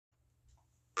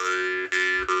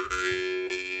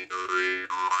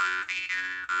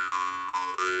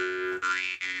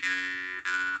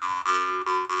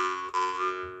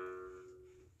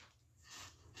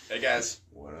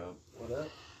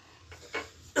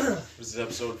This is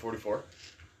episode 44.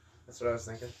 That's what I was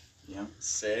thinking. Yeah.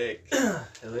 Sick.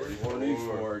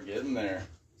 44, getting there.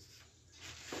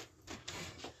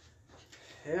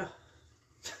 Yeah.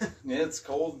 Yeah, it's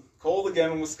cold. Cold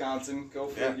again in Wisconsin. Go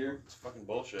figure. It's fucking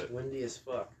bullshit. Windy as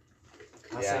fuck.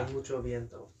 Yeah. Hace mucho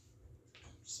viento.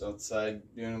 Just outside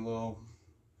doing a little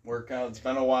workout. It's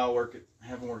been a while.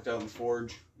 Haven't worked out in the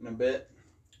forge in a bit.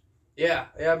 Yeah,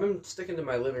 I've been sticking to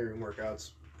my living room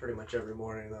workouts pretty much every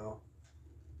morning though.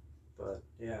 But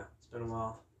yeah, it's been a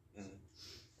while. Yeah.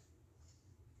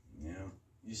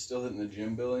 You still hitting the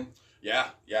gym, Billy? Yeah,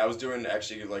 I was doing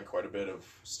actually like quite a bit of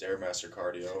Stairmaster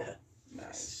cardio.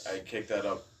 Nice. I kicked that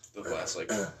up the last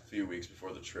like few weeks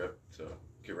before the trip to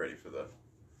get ready for the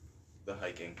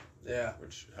hiking. Yeah.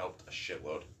 Which helped a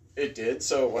shitload. It did,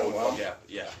 so it went well.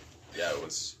 Yeah, it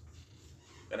was.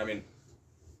 And I mean,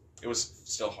 it was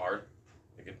still hard.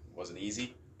 Like it wasn't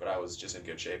easy, but I was just in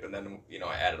good shape. And then,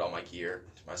 I added all my gear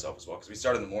to myself as well. Because we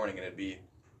started in the morning and it'd be,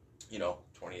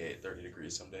 28, 30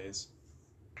 degrees some days.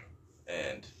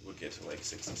 And it would get to like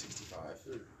 60, 65.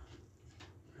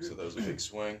 So that was a big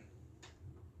swing.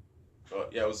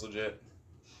 But yeah, it was legit.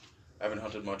 I haven't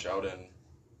hunted much out in,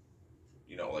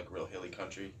 like real hilly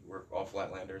country. We're all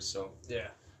flatlanders, so. Yeah.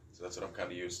 So that's what I'm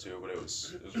kind of used to. But it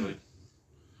was really,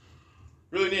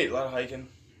 really neat. A lot of hiking,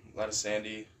 a lot of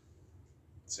sandy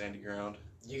ground.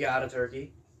 You got a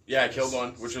turkey? Yeah, I killed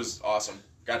one, which was awesome.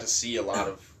 Got to see a lot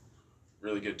of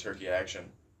really good turkey action,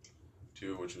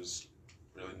 too, which was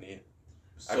really neat.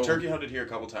 So, I've turkey hunted here a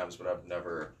couple times, but I've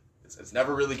never. It's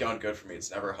never really gone good for me.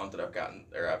 It's never a hunt that I've gotten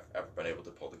or I've ever been able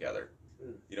to pull together,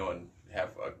 and have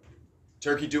a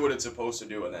turkey do what it's supposed to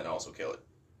do and then also kill it.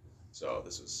 So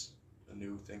this was a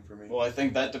new thing for me. Well, I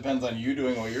think that depends on you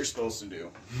doing what you're supposed to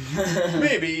do.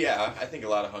 Maybe, yeah. I think a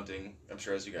lot of hunting, I'm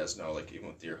sure as you guys know, like even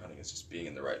with deer hunting, it's just being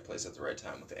in the right place at the right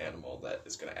time with the animal that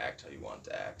is going to act how you want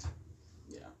it to act.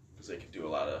 Yeah. Because they can do a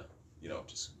lot of,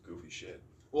 just goofy shit.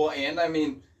 Well, and I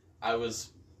mean, as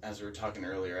we were talking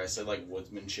earlier, I said like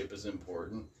woodsmanship is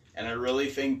important. And I really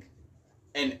think,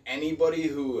 and anybody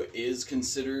who is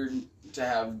considered to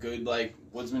have good like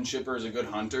woodsmanship or is a good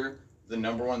hunter, the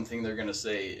number one thing they're going to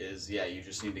say is, yeah, you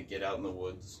just need to get out in the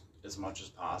woods as much as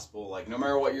possible. Like, no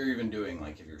matter what you're even doing,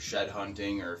 like if you're shed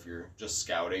hunting or if you're just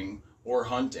scouting or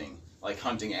hunting, like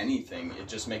hunting anything, it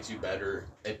just makes you better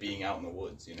at being out in the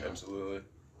woods, Absolutely.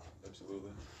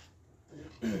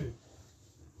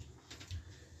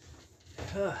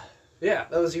 Yeah,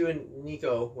 that was you and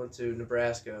Nico went to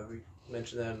Nebraska. We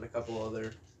mentioned that in a couple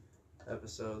other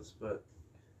episodes, but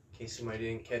in case somebody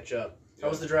didn't catch up. How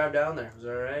was the drive down there? Was it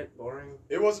alright? Boring?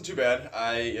 It wasn't too bad.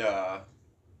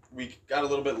 We got a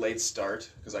little bit late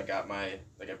start because I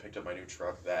picked up my new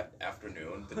truck that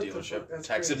afternoon. The dealership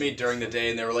texted me during the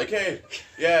day and they were like, "Hey,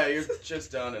 yeah, you're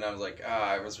just done." And I was like,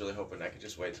 I was really hoping I could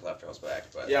just wait till after I was back.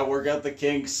 But yeah, work out the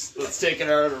kinks. Let's take it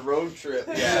out on a road trip.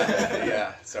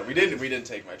 Yeah. So we didn't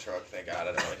take my truck. Thank God.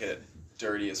 I didn't like it.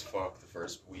 Dirty as fuck the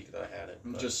first week that I had it.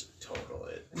 But just total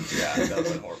it. Yeah, that would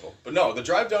have been horrible. But no, the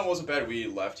drive down wasn't bad. We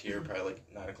left here probably like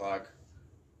 9 o'clock.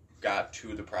 Got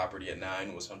to the property at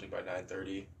 9. Was hunting by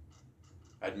 9:30.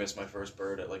 I'd missed my first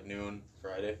bird at like noon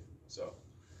Friday, so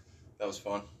that was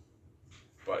fun.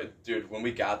 But dude, when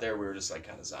we got there, we were just like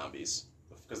kind of zombies.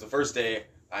 Because the first day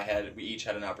we each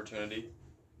had an opportunity,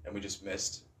 and we just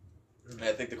missed. And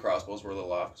I think the crossbows were a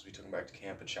little off because we took them back to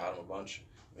camp and shot them a bunch.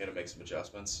 We had to make some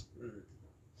adjustments.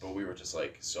 But we were just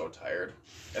like so tired.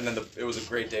 And then it was a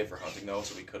great day for hunting though,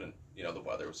 so we couldn't, the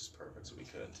weather was just perfect, so we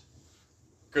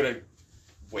couldn't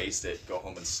waste it, go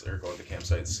home or go to the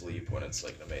campsite and sleep when it's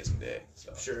like an amazing day.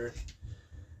 So. Sure.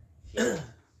 Yeah,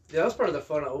 that was part of the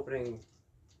fun of opening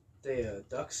day of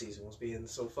duck season, was being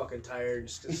so fucking tired,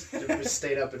 just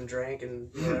stayed up and drank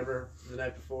and whatever the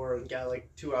night before and got like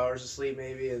 2 hours of sleep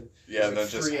maybe, and and then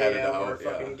just headed out,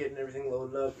 fucking getting everything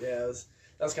loaded up. Yeah,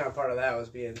 that was kind of part of that, was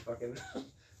being fucking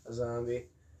a zombie.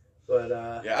 But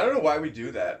I don't know why we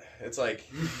do that. It's like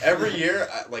every year,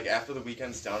 like after the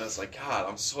weekend's done, it's like, God,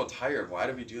 I'm so tired. Why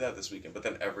did we do that this weekend? But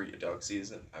then every duck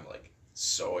season, I'm like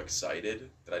so excited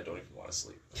that I don't even want to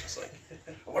sleep. I'm just like,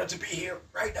 I want it to be here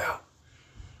right now.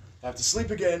 If I have to sleep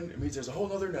again, it means there's a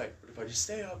whole other night. But if I just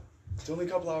stay up, it's only a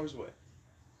couple hours away.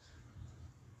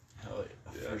 Hell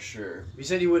yeah, for sure. You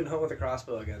said you wouldn't hunt with a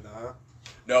crossbow again, though, huh?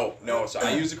 No. So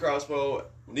I used a crossbow.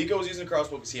 Nico was using a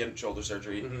crossbow because he had shoulder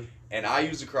surgery. And I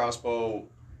used a crossbow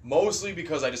mostly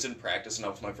because I just didn't practice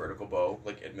enough with my vertical bow.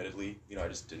 Like, admittedly, I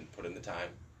just didn't put in the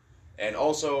time. And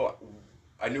also,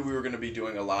 I knew we were going to be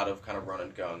doing a lot of kind of run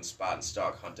and gun, spot and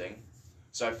stalk hunting.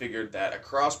 So I figured that a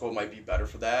crossbow might be better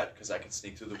for that because I can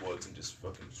sneak through the woods and just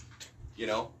fucking,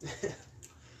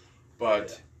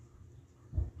 But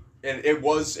and it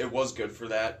was good for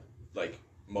that, like,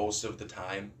 most of the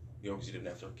time, because you didn't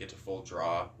have to get to full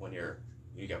draw when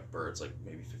you got birds, like,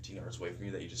 maybe 15 yards away from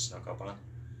you that you just snuck up on.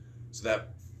 So that,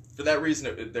 for that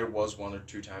reason, there was 1 or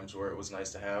 2 times where it was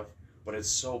nice to have, but it's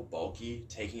so bulky,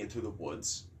 taking it through the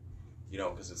woods,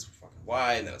 because it's fucking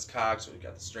wide, and then it's cocked, so you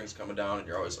got the strings coming down, and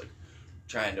you're always, like,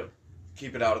 trying to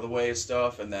keep it out of the way of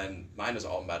stuff, and then mine is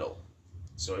all metal,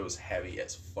 so it was heavy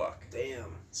as fuck.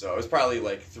 Damn. So it was probably,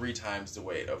 like, 3 times the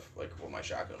weight of, like, what my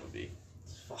shotgun would be.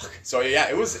 Fuck. So, yeah,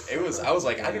 it was, I was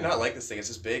like, I do not like this thing. It's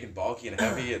just big and bulky and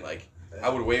heavy, and, like, I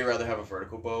would way rather have a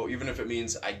vertical bow, even if it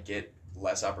means I get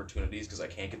less opportunities because I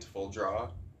can't get to full draw.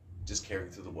 Just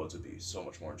carrying through the woods would be so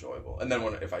much more enjoyable. And then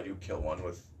if I do kill one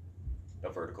with a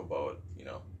vertical bow,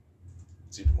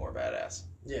 it's even more badass.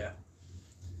 Yeah.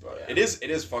 But it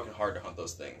is fucking hard to hunt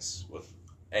those things with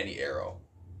any arrow.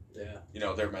 Yeah.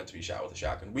 They're meant to be shot with a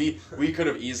shotgun. We could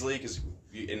have easily, because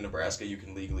in Nebraska you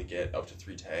can legally get up to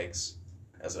 3 tags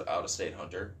as an out-of-state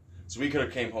hunter. So we could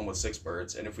have came home with 6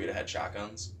 birds, and if we'd have had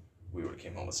shotguns, we would have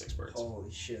came home with 6 birds.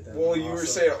 Holy shit. Well, you were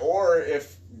saying, or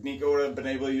if Nico would have been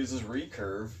able to use his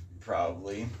recurve,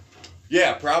 probably.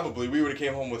 Yeah, probably. We would have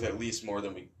came home with at least more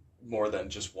than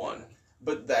just 1.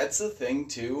 But that's the thing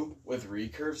too with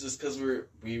recurves, is because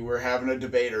we were having a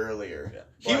debate earlier. Yeah.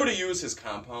 He would have used his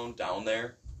compound down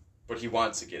there, but he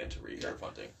wants to get into recurve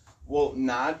hunting. Well,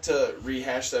 not to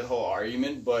rehash that whole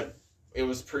argument, but it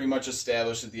was pretty much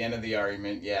established at the end of the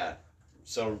argument. Yeah.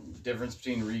 So difference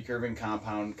between recurve and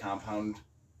compound. Compound,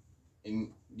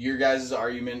 in your guys'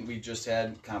 argument, we just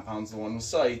had compound's the one with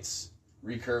sights.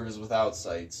 Recurve is without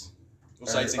sights. Well,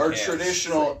 sights or and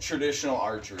cams. traditional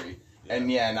archery.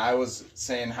 Yeah. And I was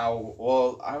saying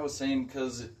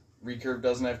because recurve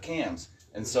doesn't have cams.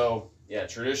 And so, yeah,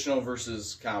 traditional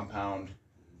versus compound,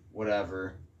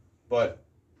 whatever. But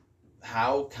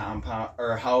how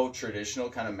traditional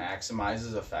kind of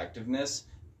maximizes effectiveness,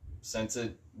 since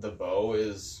the bow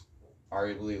is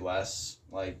arguably less,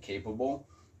 like, capable,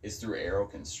 is through arrow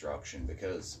construction.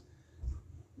 Because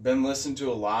been listening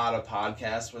to a lot of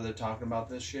podcasts where they're talking about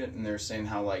this shit, and they're saying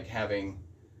how, like, having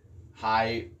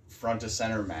high front to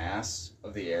center mass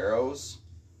of the arrows,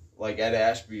 like Ed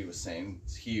Ashby was saying,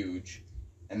 it's huge.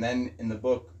 And then in the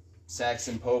book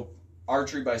Saxon Pope,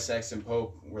 Archery by Saxon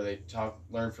Pope, where they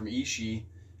learn from Ishii,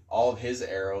 all of his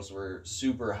arrows were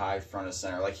super high front of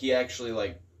center. Like, he actually,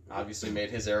 like, obviously made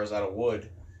his arrows out of wood,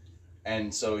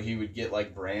 and so he would get,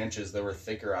 like, branches that were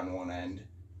thicker on one end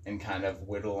and kind of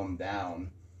whittle them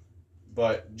down.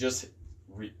 But just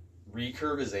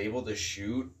recurve is able to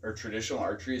shoot, or traditional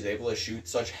archery is able to shoot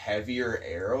such heavier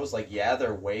arrows. Like, yeah,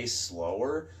 they're way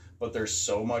slower, but they're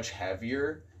so much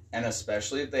heavier, and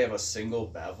especially if they have a single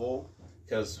bevel,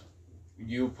 because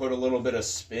you put a little bit of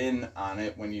spin on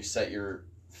it when you set your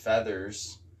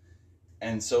feathers,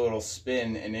 and so it'll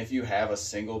spin. And if you have a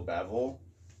single bevel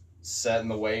set in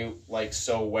the way, like,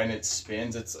 so when it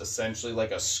spins, it's essentially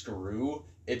like a screw,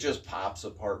 it just pops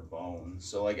apart bone.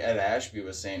 So, like Ed Ashby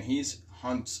was saying, he's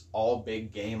hunts all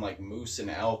big game like moose and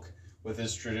elk with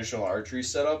his traditional archery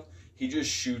setup. He just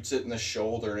shoots it in the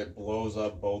shoulder and it blows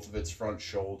up both of its front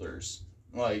shoulders.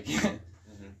 Like,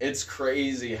 It's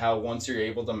crazy how once you're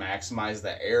able to maximize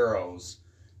the arrows,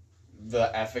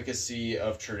 the efficacy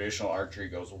of traditional archery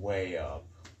goes way up.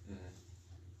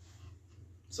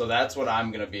 So that's what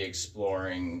I'm going to be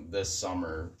exploring this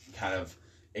summer, kind of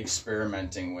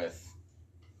experimenting with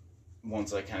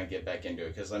once I kind of get back into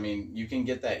it. Because, I mean, you can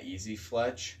get that easy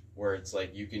fletch where it's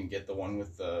like you can get the one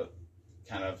with the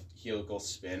kind of helical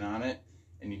spin on it,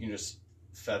 and you can just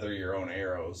feather your own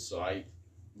arrows. So I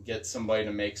get somebody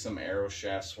to make some arrow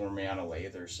shafts for me on a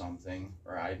lathe or something,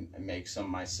 or I make some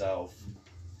myself.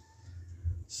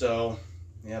 So,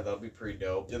 yeah, that'll be pretty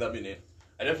dope. Yeah, that'd be neat.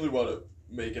 I definitely want to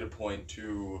make it a point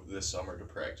to this summer to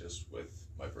practice with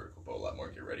my vertical bow a lot more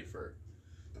and get ready for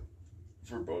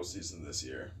bow season this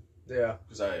year. Yeah.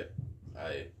 Because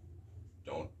I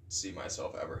don't see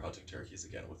myself ever hunting turkeys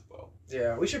again with a bow.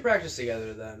 Yeah, we should practice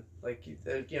together then. Like,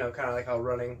 kind of like how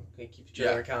running can keep each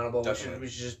other accountable. We should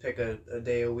just pick a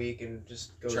day a week and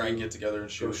just go try and get together and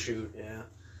shoot. Go shoot, yeah.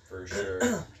 For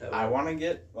sure. I want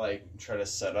to try to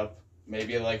set up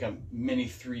maybe like a mini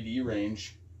 3D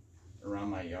range around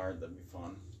my yard. That'd be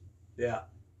fun. Yeah.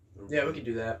 Yeah, we could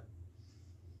do that.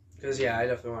 Because, yeah, I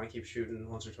definitely want to keep shooting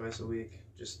once or twice a week.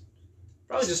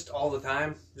 Probably just all the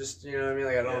time. Just, you know what I mean?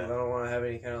 Like, I don't want to have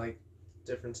any kind of, like,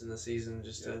 difference in the season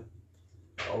just to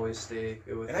always stay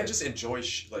good with it. And I just enjoy,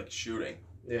 shooting.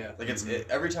 Yeah. Like,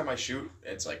 every time I shoot,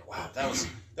 it's like, wow, that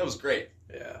was great.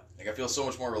 Yeah. Like, I feel so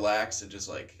much more relaxed and just,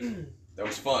 like, that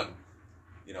was fun.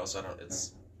 You know, so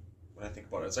when I think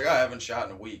about it, it's like, I haven't shot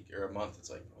in a week or a month. It's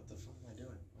like, what the fuck am I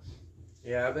doing?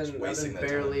 Yeah, I've Just been wasting that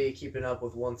barely keeping up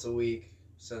with once a week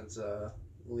since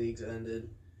leagues ended,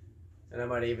 and I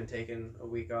might have even taken a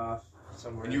week off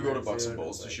somewhere. And you in go there to Bucks too, and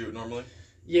Bulls to like- shoot normally?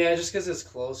 Yeah, just because it's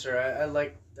closer.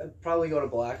 I'd probably go to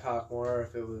Blackhawk more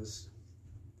if it was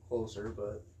closer,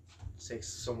 but it takes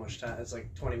so much time. It's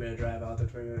like 20-minute drive out there,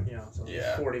 20 minutes, so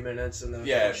Yeah. 40 minutes, and then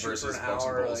Yeah, shoot versus for an Bucks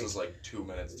and hour. Bulls is like 2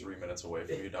 minutes, 3 minutes away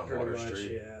from you down pretty Water much,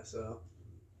 Street. yeah. So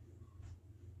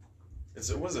Was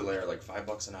it later, like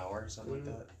 $5 an hour or something like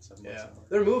that? $7 yeah, an hour?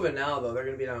 they're moving now though. They're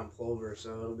gonna be down in Plover, so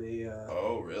it'll be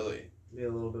Oh, really? be a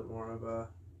little bit more of a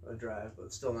drive,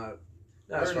 but still not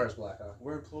Where as in- far as Blackhawk.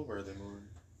 Where in Plover are they moving?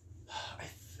 I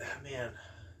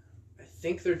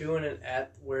think they're doing it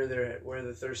at where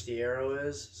the Thirsty Arrow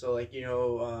is. So like Yep.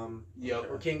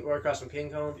 we're across from King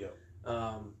Cone. Yep.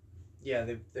 Yeah,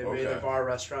 they made Okay. their bar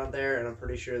restaurant there, and I'm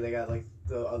pretty sure they got like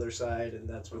the other side, and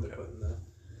that's where they're Okay. putting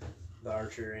the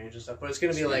archery range and stuff. But it's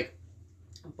gonna be Sweet. like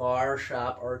bar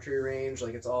shop archery range.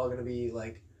 Like it's all gonna be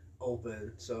like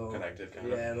open. So Connected,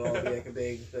 kind of. yeah, it'll all be like a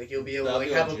big like you'll be able to That'll like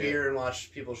be have a legit. beer and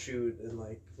watch people shoot and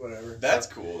like whatever. That's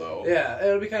cool, though. Yeah,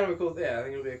 it'll be kind of a cool. Yeah, I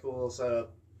think it'll be a cool little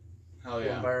setup. Hell Cool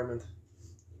yeah. environment.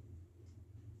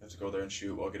 You have to go there and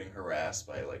shoot while getting harassed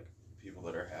by, like, people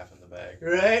that are half in the bag.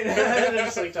 Right? They're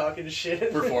just like talking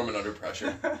shit. Performing under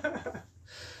pressure.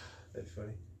 That's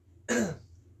funny.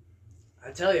 I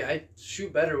tell you, I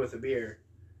shoot better with a beer.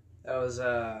 That was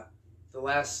the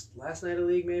last night of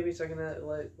league, maybe second night,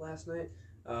 last night.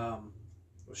 Was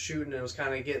shooting and it was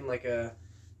kind of getting like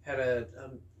had a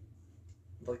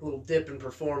like little dip in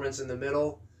performance in the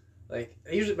middle. Like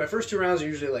my first 2 rounds are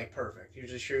usually like perfect.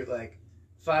 Usually shoot like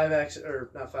 5x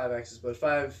or not 5x's, but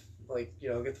 5 like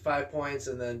get the 5 points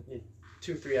and then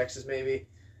 2 3x's maybe.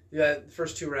 Do that the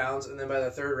first 2 rounds and then by the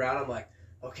 3rd round I'm like,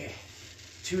 okay,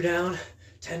 2 down,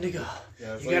 10 to go.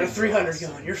 Yeah, You got a 300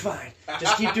 going. You're fine.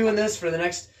 Just keep doing this for the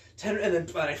next 10, and then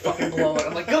I fucking blow it.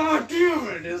 I'm like, God damn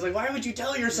it! It's like, why would you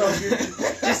tell yourself you're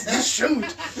just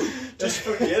shoot? Just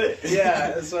forget it.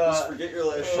 Yeah, so Just forget your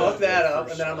last fuck shot. that That up,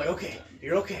 first and then I'm like, shot. okay,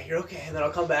 you're okay, and then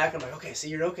I'll come back. And I'm like, okay, see,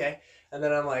 you're okay, and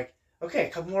then I'm like, okay, a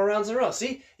couple more rounds in a row.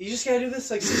 See, you just gotta do this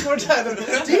like 6 more times. And,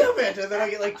 damn it! And then I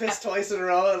get like pissed twice in a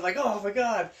row, and I'm like, oh my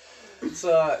god.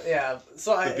 So yeah,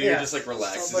 so The beer just, like,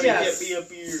 relaxes Somebody Yeah, get me a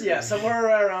beer. yeah, somewhere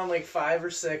around like 5 or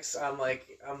 6, I'm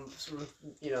sort of,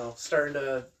 starting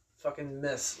to fucking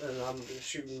miss, and I'm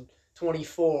shooting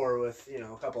 24 with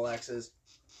a couple X's,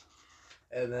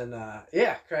 and then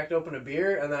cracked open a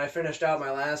beer, and then I finished out my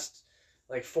last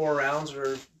like 4 rounds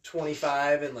were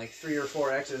 25 and like 3 or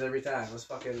 4 X's every time. It was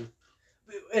fucking.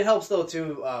 It helps though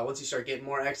too. Once you start getting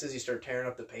more X's, you start tearing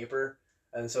up the paper.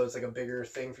 And so it's like a bigger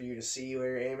thing for you to see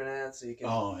where you're aiming at, so you can.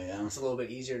 Oh yeah. It's a little bit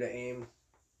easier to aim,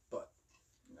 but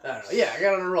I don't know. Yeah, I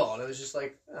got on a roll, and it was just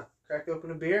like cracked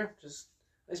open a beer, just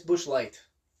nice Busch Light.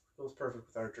 It was perfect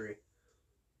with archery.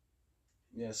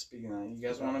 Yeah. Speaking of that, you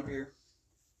guys want a beer?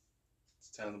 It's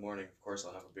 10 in the morning. Of course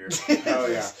I'll have a beer. Oh,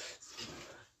 yeah.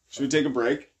 Should we take a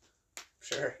break?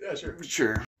 Sure. Yeah, sure.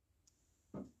 Sure.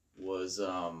 Was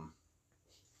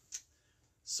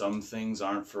some things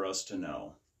aren't for us to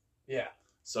know. Yeah.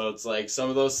 So it's like some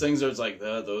of those things are it's like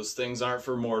those things aren't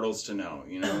for mortals to know.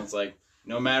 It's like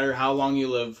no matter how long you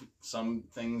live, some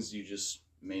things you just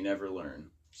may never learn.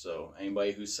 So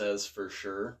anybody who says for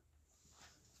sure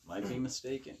might be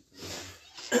mistaken.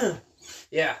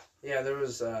 Yeah. There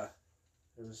was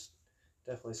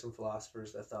definitely some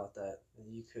philosophers that thought that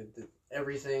that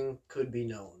everything could be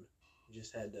known. You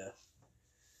just had to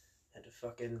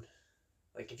fucking.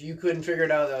 Like, if you couldn't figure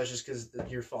it out, that was just because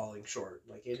you're falling short.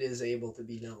 Like, it is able to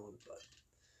be known, but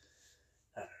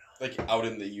I don't know. Like, out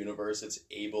in the universe, it's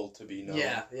able to be known.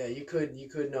 Yeah, you could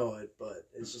know it, but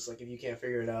it's just like if you can't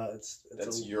figure it out,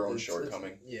 That's your own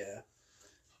shortcoming. Yeah.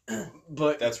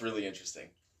 But That's really interesting.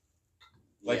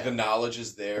 Like, yeah. the knowledge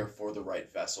is there for the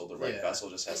right vessel. The right Yeah. vessel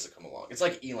just has to come along. It's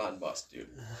like Elon Musk, dude.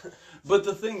 But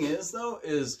the thing is, though,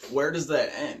 is where does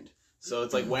that end? So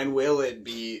it's like, when will it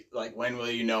be, like, when will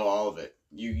you know all of it?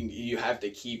 You have to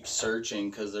keep searching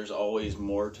because there's always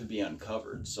more to be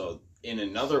uncovered. So in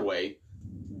another way,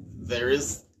 there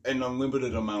is an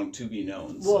unlimited amount to be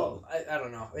known. Well, I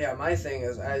don't know. Yeah, my thing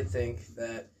is I think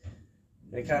that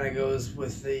it kind of goes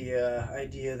with the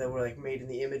idea that we're like made in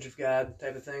the image of God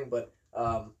type of thing. But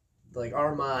like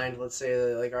our mind, let's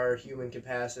say like our human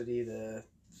capacity to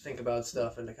think about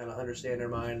stuff and to kind of understand our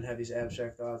mind and have these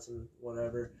abstract thoughts and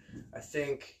whatever. I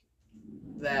think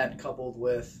that coupled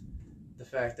with the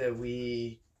fact that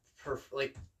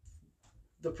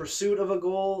the pursuit of a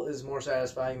goal is more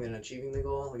satisfying than achieving the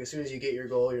goal. Like, as soon as you get your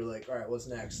goal, you're like, all right, what's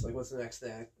next? Like, what's the next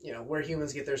thing? Where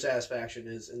humans get their satisfaction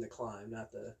is in the climb,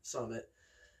 not the summit.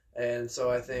 And so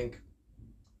I think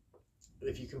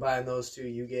if you combine those two,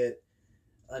 you get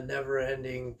a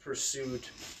never-ending pursuit,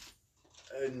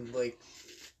 and like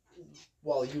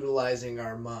while utilizing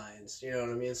our minds. You know what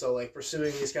I mean? So like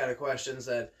pursuing these kind of questions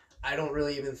that I don't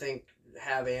really even think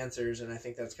have answers, and I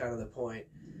think that's kind of the point.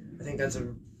 I think that's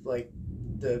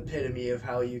the epitome of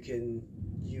how you can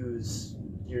use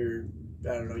your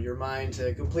mind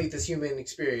to complete this human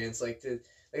experience. Like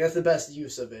that's the best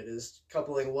use of it, is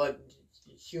coupling what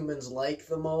humans like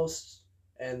the most,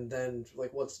 and then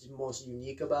like what's most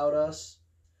unique about us,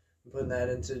 and putting that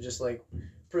into just like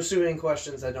pursuing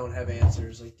questions that don't have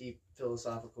answers, like deep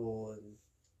philosophical and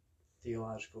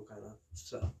theological kind of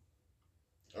stuff.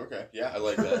 Okay, yeah, I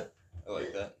like that. I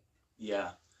like that.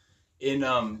 Yeah. In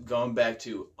going back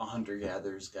to A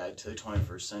Hunter-Gatherer's Guide to the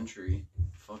 21st Century,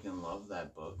 fucking love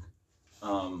that book.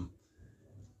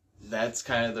 That's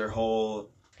kind of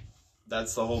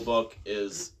that's the whole book,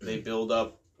 is they build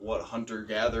up what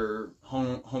hunter-gatherer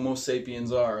Homo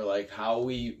sapiens are, like how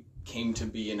we came to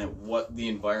be and what the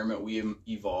environment we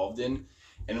evolved in.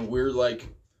 And we're like,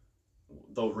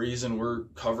 the reason we're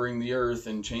covering the earth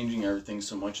and changing everything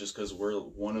so much is because we're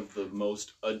one of the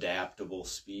most adaptable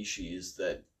species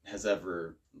that has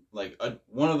ever, like,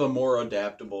 one of the more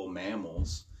adaptable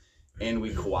mammals, and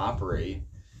we cooperate.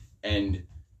 And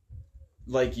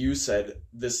like you said,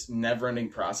 this never-ending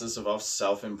process of us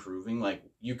self-improving, like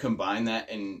you combine that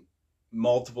in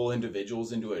multiple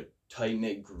individuals into a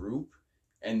tight-knit group,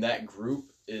 and that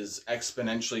group is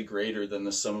exponentially greater than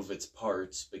the sum of its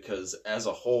parts, because as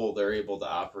a whole they're able to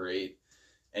operate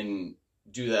and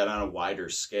do that on a wider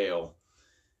scale.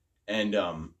 And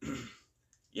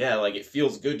yeah, like it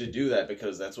feels good to do that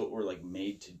because that's what we're like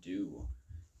made to do.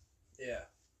 Yeah,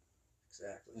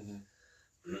 exactly.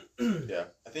 Mm-hmm. Yeah,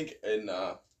 I think in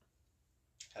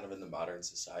kind of in the modern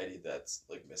society, that's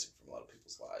like missing from a lot of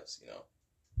people's lives. You know,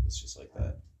 it's just like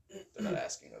that. They're not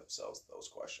asking themselves those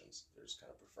questions. They're just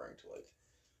kind of preferring to like,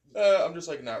 I'm just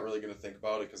like not really going to think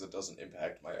about it because it doesn't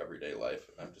impact my everyday life,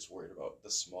 and I'm just worried about the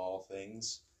small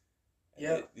things. And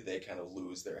yeah, they kind of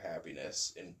lose their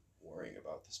happiness in worrying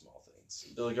about the small things.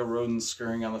 They're like a rodent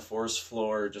scurrying on the forest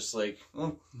floor, just like,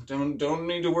 oh, don't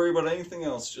need to worry about anything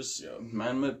else. Just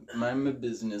mind my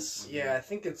business. Yeah, I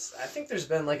think there's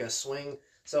been like a swing.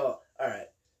 So all right,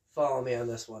 follow me on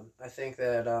this one. I think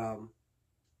that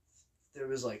there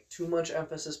was like too much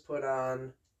emphasis put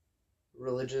on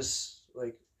religious,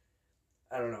 like,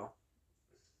 I don't know.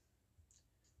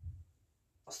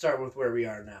 I'll start with where we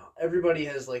are now. Everybody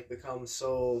has like become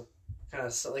so kind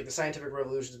of like the scientific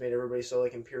revolution's made everybody so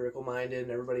like empirical minded,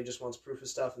 and everybody just wants proof of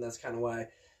stuff, and that's kind of why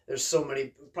there's so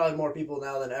many, probably more people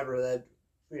now than ever, that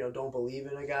don't believe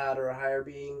in a god or a higher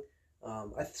being.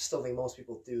 I still think most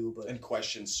people do, but and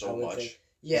question so much.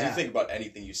 Yeah, you think about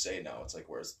anything you say now, it's like,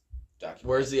 where's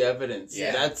the evidence?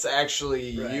 Yeah, that's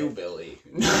actually right. You, Billy.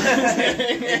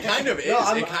 It kind of is.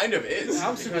 No, it kind of is.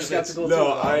 I'm super skeptical too.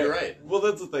 No, you're right. Well,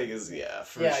 that's the thing is,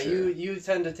 for sure. you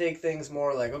tend to take things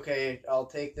more like, okay, I'll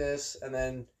take this and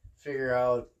then figure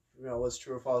out what's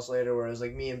true or false later. Whereas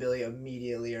like me and Billy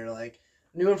immediately are like,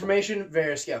 new information,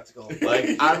 very skeptical.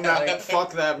 Like I'm not.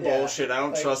 Fuck that bullshit. I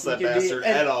don't trust that bastard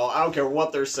at all. I don't care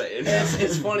what they're saying.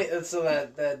 It's funny. So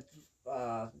that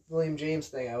William James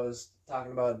thing I was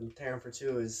talking about in Terran for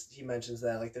Two is he mentions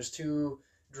that like there's two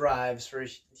drives for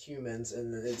humans,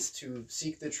 and it's to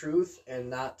seek the truth and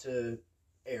not to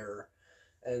err.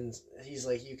 And he's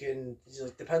like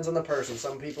depends on the person.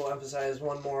 Some people emphasize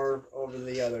one more over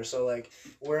the other. So like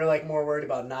we're like more worried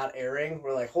about not erring.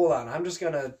 We're like, hold on, I'm just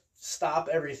gonna stop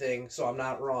everything so I'm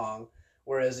not wrong.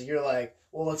 Whereas you're like,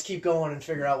 well, let's keep going and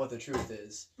figure out what the truth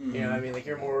is. Mm-hmm. You know what I mean? Like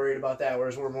you're more worried about that,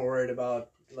 whereas we're more worried about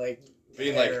like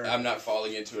being like, I'm not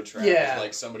falling into a trap of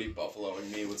like somebody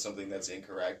buffaloing me with something that's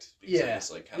incorrect because I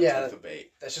just like kind of took the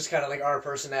bait. That's just kind of like our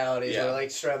personalities. Where like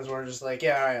Strems were just like, all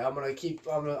right, I'm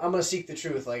gonna seek the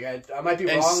truth. Like I might be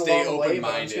wrong along the way,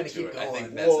 but I'm just gonna keep going. I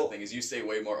think that's the thing is you stay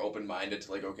way more open minded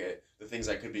to like, okay, the things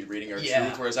I could be reading are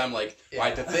truth, whereas I'm like,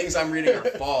 right, the things I'm reading are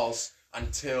false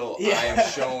until I am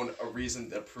shown a reason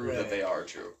to prove that they are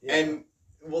true. Yeah. And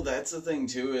well, that's the thing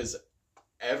too is.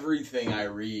 Everything I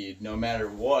read, no matter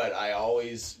what, I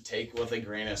always take with a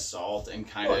grain of salt and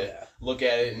kind of look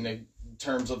at it in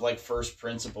terms of like first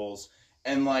principles.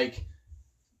 And like,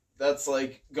 that's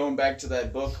like going back to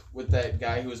that book with that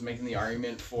guy who was making the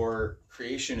argument for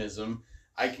creationism.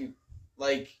 I can,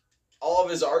 like, all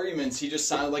of his arguments, he just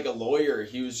sounded like a lawyer.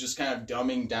 He was just kind of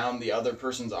dumbing down the other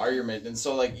person's argument. And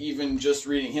so like, even just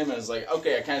reading him, I was like,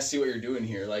 okay, I kind of see what you're doing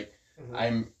here. Like,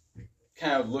 I'm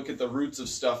kind of look at the roots of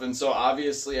stuff, and so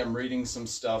obviously I'm reading some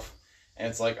stuff And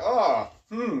it's like,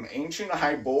 ancient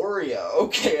Hyboria.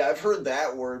 Okay, I've heard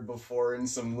that word before in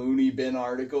some loony bin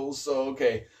articles. So,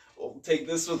 okay, we'll take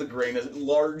this with a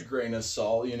large grain of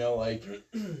salt, you know, like,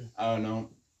 I don't know.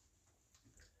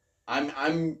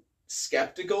 I'm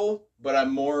skeptical, but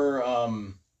I'm more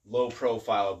low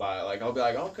profile about it. Like, I'll be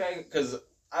like, okay, because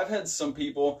I've had some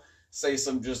people say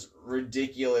some just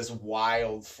ridiculous,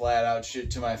 wild, flat out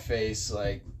shit to my face,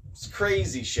 like, it's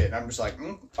crazy shit. And I'm just like,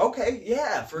 okay,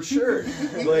 yeah, for sure.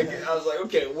 Like, I was like,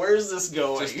 okay, where's this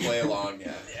going? Just play along,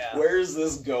 yeah. Where's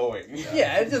this going?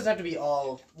 Yeah, it doesn't have to be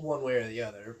all one way or the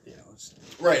other. You know, it's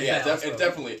right? Yeah, balance,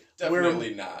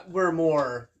 definitely not. We're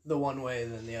more the one way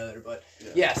than the other, but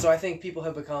yeah. So I think people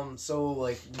have become so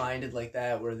like minded like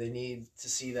that, where they need to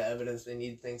see the evidence, they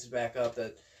need things to back up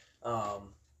that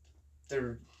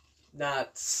they're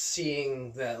not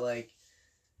seeing that like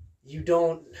you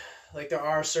don't. Like, there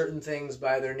are certain things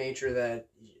by their nature that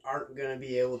aren't going to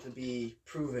be able to be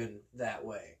proven that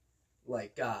way,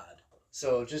 like God.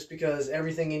 So just because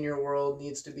everything in your world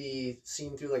needs to be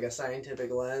seen through, like, a scientific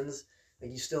lens,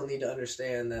 like, you still need to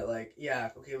understand that, like, yeah,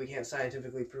 okay, we can't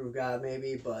scientifically prove God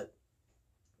maybe, but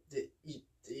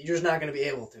you're just not going to be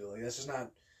able to. Like, that's just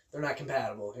not, they're not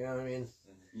compatible, you know what I mean?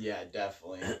 Yeah,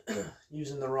 definitely.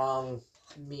 Using the wrong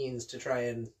means to try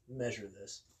and measure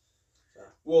this. So.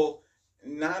 Well,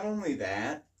 not only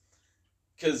that,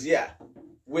 because, yeah,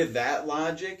 with that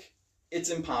logic,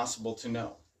 it's impossible to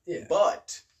know. Yeah.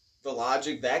 But the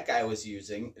logic that guy was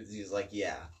using is he's like,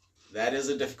 yeah, that is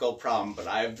a difficult problem, but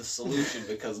I have the solution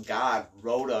because God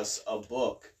wrote us a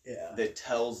book that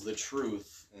tells the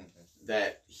truth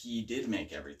that he did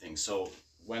make everything. So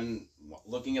when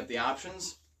looking at the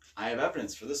options, I have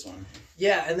evidence for this one.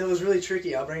 Yeah, and it was really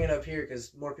tricky. I'll bring it up here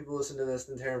because more people listen to this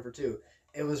than Terran for 2.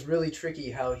 It was really tricky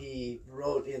how he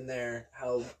wrote in there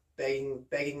how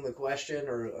begging the question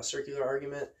or a circular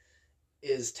argument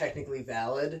is technically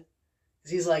valid.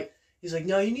 He's like,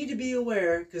 no, you need to be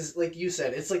aware, because like you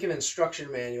said, it's like an instruction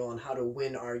manual on how to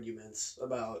win arguments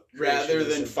about rather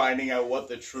than finding out what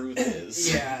the truth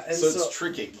is. Yeah, and so it's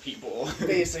tricking people.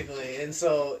 Basically, and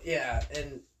so yeah,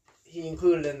 and he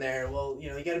included in there, well, you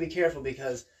know, you got to be careful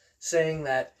because saying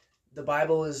that the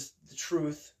Bible is the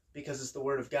truth because it's the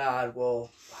Word of God,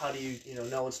 well, how do you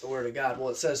know it's the Word of God? Well,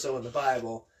 it says so in the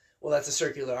Bible. Well, that's a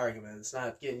circular argument. It's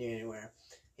not getting you anywhere.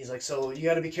 He's like, so you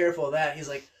got to be careful of that. He's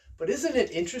like, but isn't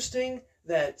it interesting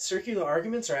that circular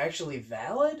arguments are actually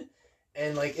valid?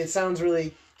 And, like, it sounds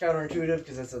really counterintuitive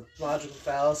because it's a logical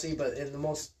fallacy, but in the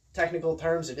most technical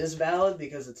terms, it is valid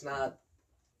because it's not,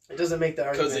 it doesn't make the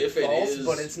argument false,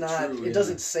 but it's not, true, it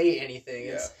doesn't say anything.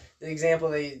 Yeah. It's, the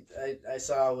example I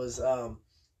saw was,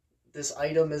 this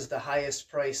item is the highest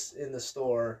price in the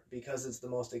store because it's the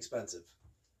most expensive.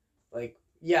 Like,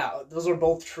 yeah, those are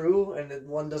both true, and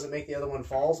one doesn't make the other one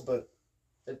false, but,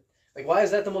 like, why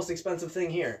is that the most expensive thing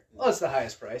here? Oh, it's the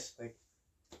highest price. Like,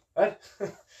 what?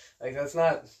 Like, that's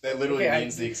not... That literally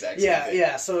means the exact same thing.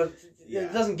 Yeah, so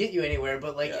it doesn't get you anywhere,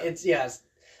 but, like,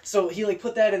 So he, like,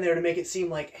 put that in there to make it seem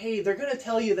like, hey, they're going to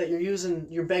tell you that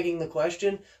you're begging the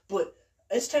question, but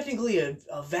it's technically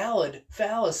a valid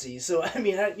fallacy. So, I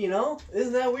mean,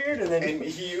 isn't that weird? And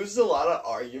he used a lot of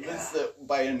arguments that,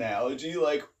 by analogy,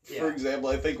 like, for example,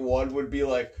 I think one would be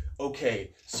like,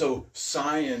 okay, so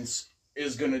science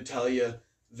is going to tell you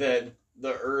that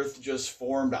the Earth just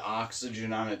formed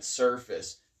oxygen on its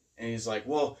surface. And he's like,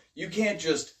 well, you can't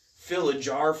just fill a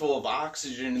jar full of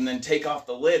oxygen and then take off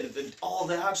the lid, and then all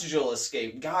the oxygen will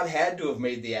escape. God had to have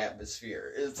made the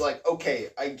atmosphere. It's like, okay,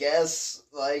 I guess,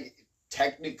 like,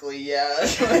 technically, yeah,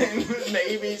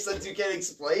 maybe, since you can't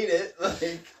explain it,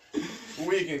 like... Well,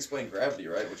 we can explain gravity,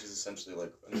 right? Which is essentially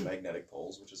like magnetic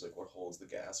poles, which is like what holds the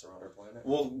gas around our planet.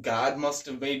 Well, God must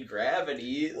have made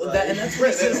gravity. Well, and that's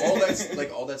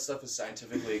what all that stuff is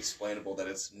scientifically explainable. That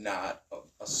it's not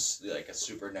a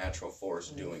supernatural force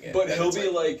doing it. But he'll be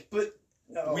like, but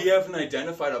we haven't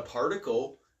identified a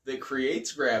particle that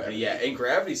creates gravity yet, and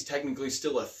gravity's technically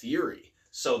still a theory.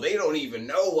 So they don't even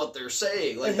know what they're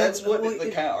saying. Like, that's what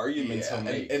the kind of arguments he'll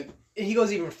make. And he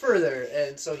goes even further,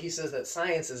 and so he says that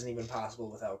science isn't even possible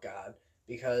without God,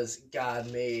 because God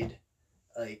made,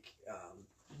 like,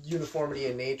 uniformity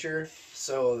in nature,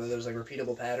 so there's, like,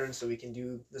 repeatable patterns, so we can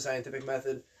do the scientific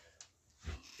method.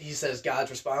 He says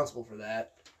God's responsible for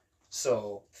that,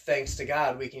 so thanks to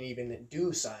God, we can even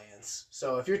do science.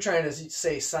 So if you're trying to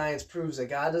say science proves that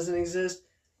God doesn't exist,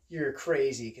 you're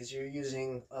crazy, because you're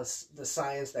using the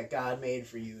science that God made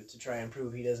for you to try and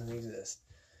prove he doesn't exist.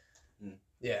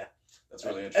 Yeah. That's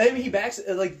really interesting. I mean, he backs,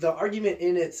 like, the argument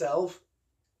in itself,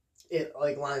 it,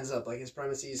 like, lines up. Like, his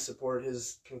premises support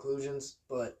his conclusions,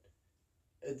 but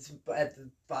it's at the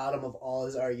bottom of all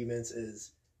his arguments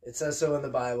is it says so in the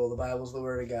Bible. The Bible's the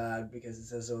word of God because it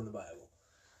says so in the Bible.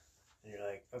 And you're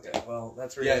like, okay, well,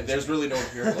 that's really there's really no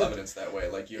empirical evidence that way.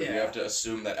 Like you have to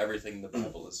assume that everything in the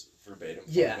Bible is verbatim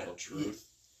fundamental truth,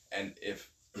 and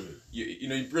if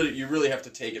you really have to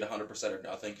take it 100% or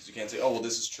nothing, because you can't say, oh well,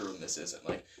 this is true and this isn't.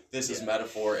 Like this is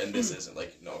metaphor and this isn't.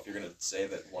 Like no, if you're gonna say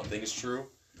that one thing is true,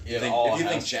 if you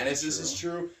think Genesis is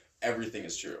true, everything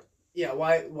is true. Yeah,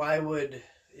 why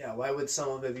would some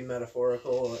of it be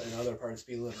metaphorical and other parts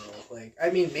be literal? Like, I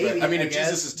mean, maybe. Right. I mean, I if guess,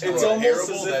 Jesus is telling it's a almost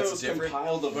parable, as if that's it was different.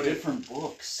 compiled of different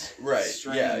books. Right.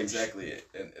 Strange. Yeah. Exactly.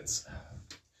 And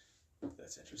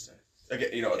that's interesting. Again,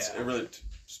 it really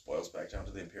just boils back down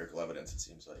to the empirical evidence. It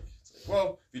seems like it's like,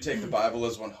 well, if you take the Bible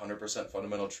as 100%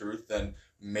 fundamental truth, then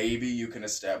maybe you can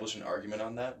establish an argument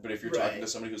on that. But if you're talking to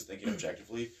somebody who's thinking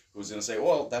objectively, who's going to say,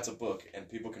 well, that's a book, and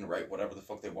people can write whatever the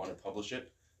fuck they want and publish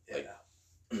it, like,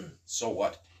 so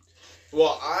what?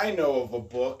 Well, I know of a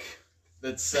book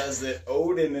that says that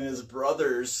Odin and his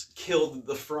brothers killed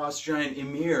the frost giant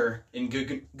Ymir in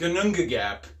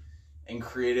Ginnungagap and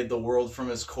created the world from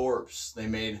his corpse. They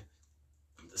made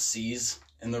the seas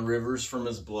and the rivers from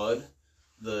his blood,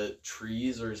 the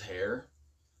trees or his hair.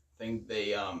 I think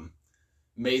they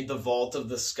made the vault of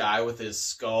the sky with his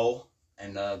skull,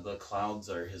 and the clouds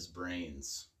are his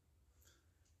brains.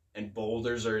 And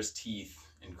boulders are his teeth,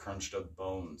 and crunched up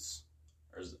bones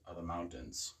are the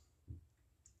mountains.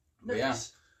 But yeah,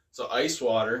 so ice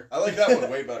water. I like that one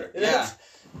way better. Yeah.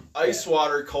 Ice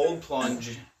water cold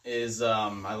plunge is,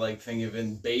 I like thinking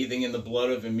of bathing in the blood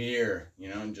of Ymir,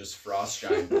 and just frost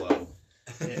giant blood.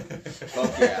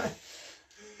 Fuck yeah.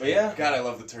 But yeah. God, I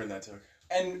love the turn that took.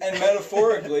 And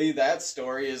metaphorically, that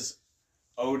story is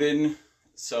Odin,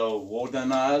 so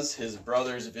Wodanaz, his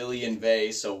brothers Vili and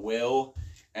Ve, so will,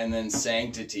 and then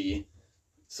sanctity,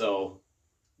 so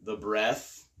the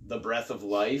breath of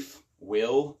life,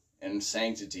 will, and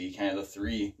sanctity, kind of the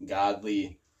three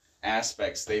godly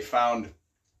aspects. They found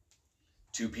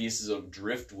 2 pieces of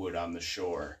driftwood on the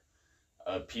shore,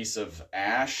 a piece of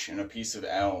ash and a piece of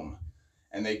elm,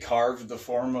 and they carved the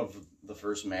form of the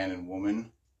first man and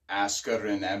woman, Askar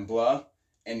and Embla,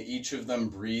 and each of them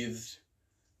breathed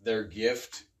their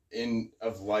gift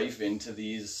of life into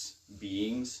these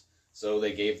beings. So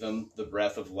they gave them the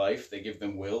breath of life, they gave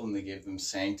them will, and they gave them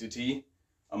sanctity,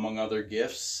 among other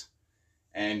gifts,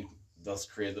 and thus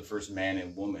created the first man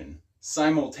and woman.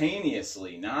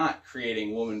 Simultaneously, not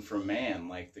creating woman from man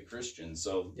like the Christians,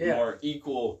 so more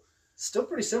equal. Still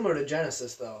pretty similar to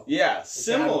Genesis, though. Yeah,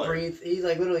 similar. He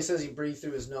literally says he breathed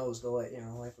through his nose, the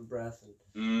life of breath.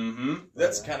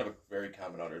 That's kind of a very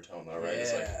common undertone, though, right?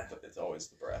 Yeah. It's always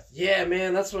the breath. Yeah,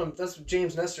 man, that's what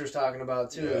James Nestor's talking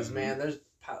about too. Is there's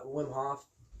Wim Hof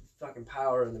fucking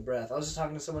power in the breath. I was just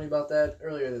talking to somebody about that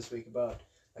earlier this week about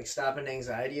like stopping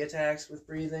anxiety attacks with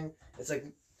breathing. It's like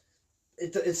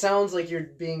it sounds like you're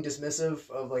being dismissive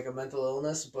of like a mental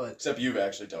illness, but except you've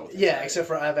actually dealt with it. Yeah, except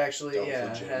for I've actually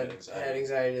had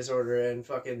anxiety disorder and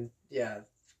fucking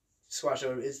squash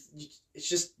over. It's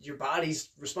just your body's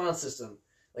response system.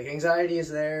 Like anxiety is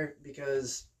there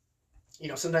because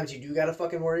sometimes you do gotta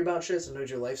fucking worry about shit. Sometimes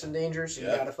your life's in danger, so you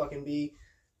gotta fucking be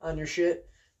on your shit.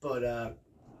 But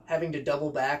having to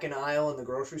double back an aisle in the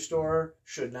grocery store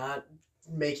should not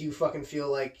make you fucking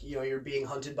feel like you're being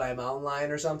hunted by a mountain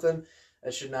lion or something.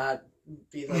 That should not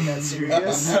be like that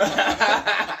serious.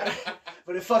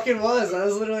 But it fucking was. That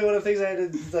was literally one of the things I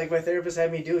had to, like, my therapist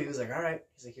had me do. He was like, all right.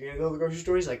 He's like, you're gonna go to the grocery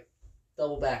store? He's like,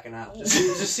 double back an aisle.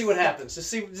 Just see what happens. Just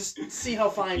see how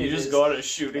fine it is. You just go on a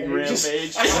shooting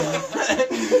rampage.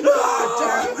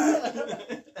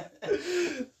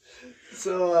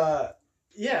 So,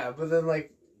 but then,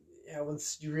 like,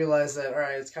 once you realize that, all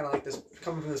right, it's kind of like this,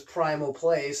 coming from this primal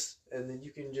place, and then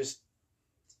you can just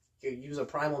use a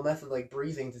primal method like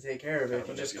breathing to take care of it. If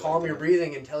you just calm your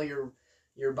breathing and tell your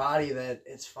body that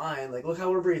it's fine, like, look how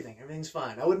we're breathing, everything's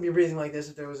fine. I wouldn't be breathing like this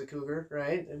if there was a cougar,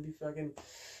 right? It'd be fucking,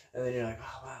 and then you're like,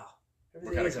 oh, wow.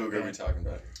 What kind of cougar are we talking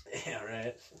about? Yeah,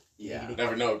 right. Yeah. You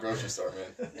never know, grocery store,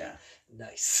 man. Yeah.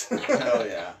 Nice. Hell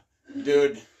yeah.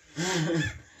 Dude.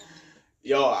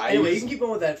 Anyway, you can keep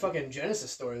on with that fucking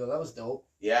Genesis story, though. That was dope.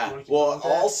 Yeah. Well,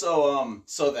 also,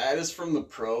 so that is from the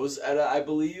prose Edda, I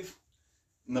believe,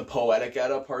 and the poetic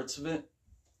Edda parts of it.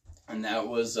 And that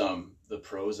was, the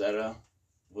prose Edda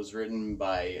was written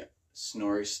by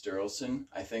Snorri Sturluson.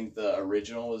 I think the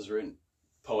original was written,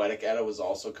 poetic Edda was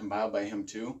also compiled by him,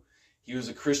 too. He was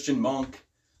a Christian monk.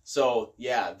 So,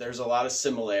 yeah, there's a lot of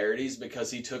similarities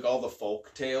because he took all the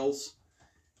folk tales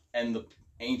and the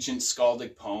ancient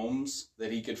skaldic poems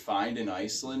that he could find in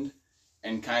Iceland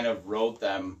and kind of wrote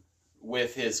them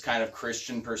with his kind of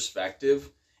Christian perspective.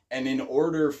 And in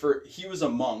order for, he was a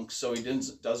monk, so he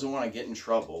doesn't want to get in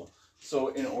trouble. So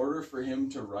in order for him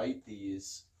to write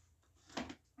these,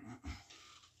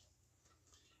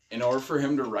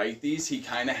 he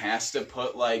kind of has to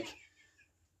put like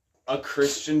a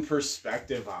Christian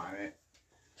perspective on it.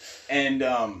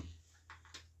 And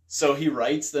so he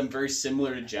writes them very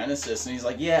similar to Genesis, and he's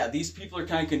like, yeah, these people are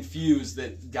kind of confused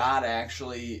that God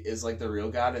actually is like the real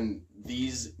God, and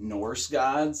these Norse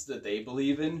gods that they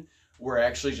believe in were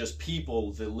actually just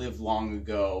people that lived long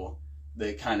ago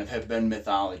that kind of have been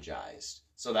mythologized.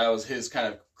 So that was his kind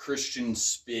of Christian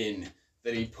spin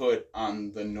that he put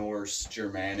on the Norse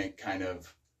Germanic kind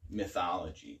of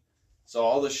mythology. So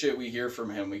all the shit we hear from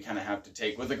him, we kind of have to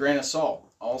take with a grain of salt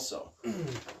also.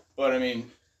 But I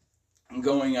mean,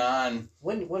 going on.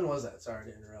 When was that? Sorry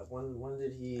to interrupt. When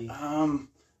did he?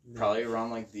 Probably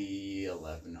around like the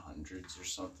 1100s or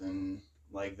something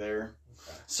like there.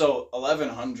 Okay. So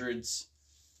 1100s,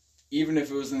 even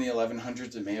if it was in the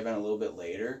 1100s, it may have been a little bit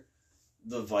later.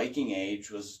 The Viking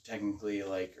Age was technically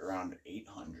like around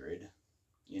 800,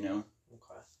 you know?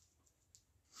 Okay.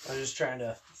 I was just trying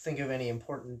to think of any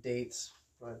important dates,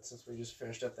 but since we just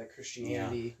finished up that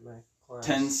Christianity, my class.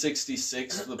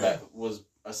 1066 was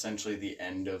essentially the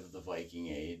end of the Viking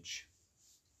Age.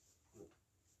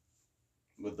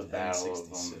 With the battle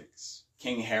of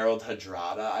King Harold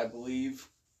Hardrada, I believe,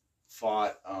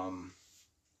 fought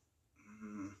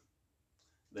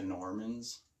the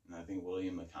Normans, and I think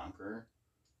William the Conqueror,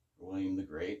 or William the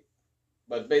Great.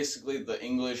 But basically the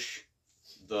English,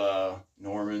 the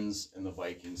Normans, and the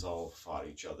Vikings all fought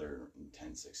each other in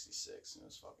 1066, and it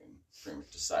was fucking pretty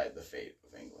much decided the fate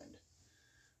of England.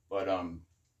 But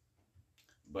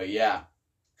yeah,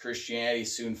 Christianity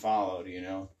soon followed, you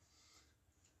know.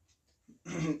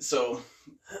 So,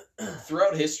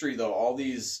 throughout history, though, all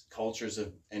these cultures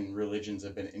and religions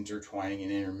have been intertwining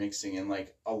and intermixing, and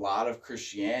like a lot of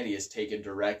Christianity is taken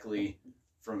directly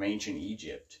from ancient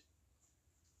Egypt,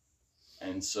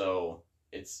 and so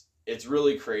it's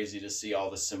really crazy to see all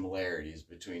the similarities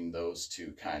between those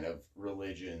two kind of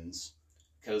religions,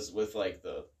 because with like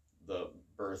the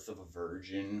birth of a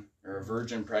virgin or a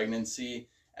virgin pregnancy,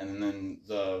 and then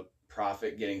the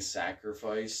prophet getting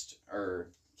sacrificed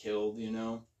or killed, you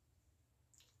know?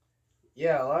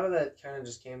 Yeah, a lot of that kind of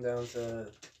just came down to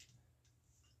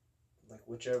like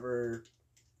whichever,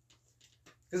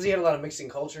 because he had a lot of mixing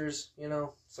cultures, you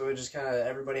know, so it just kind of,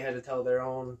 everybody had to tell their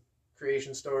own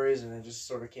creation stories, and it just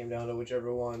sort of came down to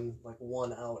whichever one, like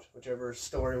won out, whichever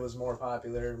story was more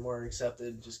popular, more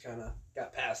accepted, just kind of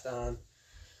got passed on.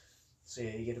 So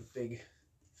yeah, you get a big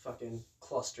fucking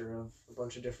cluster of a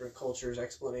bunch of different cultures,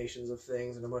 explanations of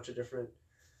things, and a bunch of different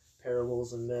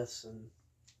parables and myths, and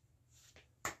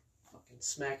fucking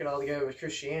smack it all together with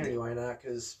Christianity. Why not?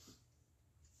 Because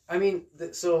I mean,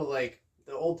 so like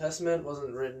the Old Testament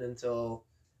wasn't written until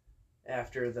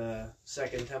after the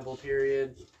Second Temple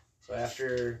period, so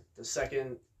after the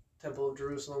Second Temple of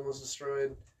Jerusalem was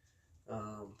destroyed,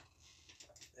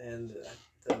 and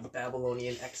the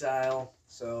Babylonian exile.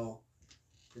 So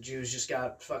the Jews just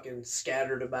got fucking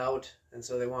scattered about, and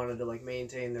so they wanted to like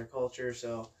maintain their culture,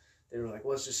 so they were like,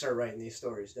 let's just start writing these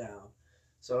stories down.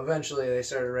 So eventually they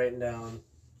started writing down,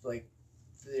 like,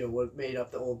 you know, what made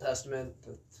up the Old Testament,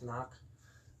 the Tanakh,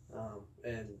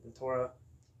 and the Torah.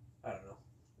 I don't know.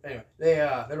 Anyway,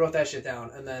 they wrote that shit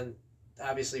down, and then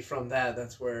obviously from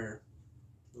that's where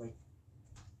like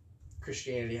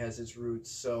Christianity has its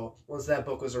roots. So once that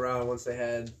book was around, once they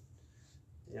had,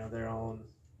 you know, their own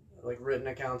like written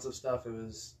accounts of stuff, it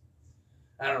was,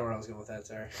 I don't know where I was going with that.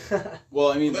 Sorry.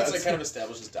 Well, I mean, that's like kind of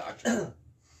establishes doctrine.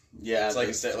 Yeah,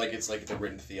 it's like the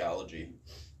written theology.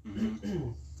 Mm-hmm.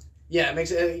 Yeah, it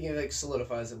makes it, you know, like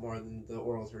solidifies it more than the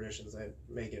oral traditions that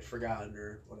make it forgotten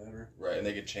or whatever. Right, and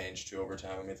they get changed too over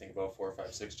time. I mean, think about 4,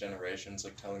 5, 6 generations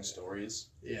like telling stories.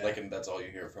 Yeah. Like, and that's all you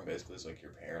hear from basically is like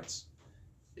your parents.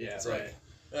 Yeah, it's right. Like,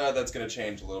 that's gonna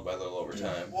change little by little over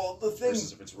time. Well, the thing,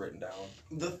 versus if it's written down.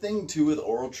 The thing too with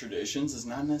oral traditions is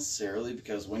not necessarily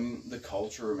because when the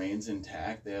culture remains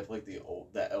intact, they have like the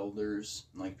elders,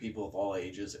 like people of all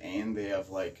ages, and they have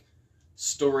like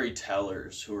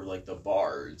storytellers who are like the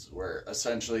bards, where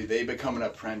essentially they become an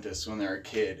apprentice when they're a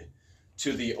kid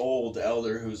to the old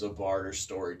elder who's a bard or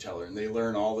storyteller, and they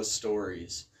learn all the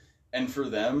stories. And for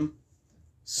them,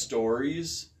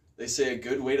 stories, they say a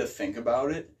good way to think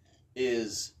about it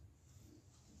is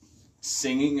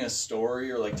singing a story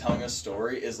or like telling a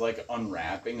story is like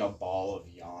unwrapping a ball of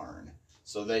yarn.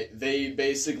 So they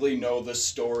basically know the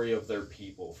story of their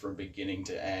people from beginning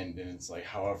to end, and it's like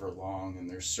however long, and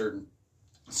there's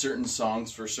certain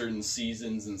songs for certain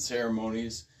seasons and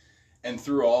ceremonies, And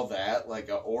through all that, like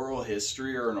an oral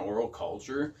history or an oral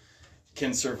culture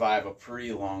can survive a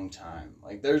pretty long time.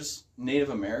 Like there's Native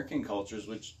American cultures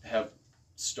which have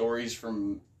stories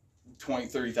from 20,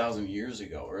 30,000 years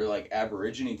ago, or like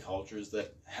Aborigine cultures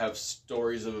that have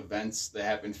stories of events that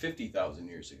happened 50,000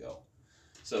 years ago.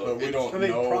 So but we don't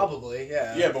know. Probably,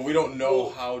 yeah. Yeah, but we don't know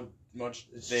how much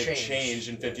It's they've changed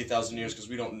in 50,000 years because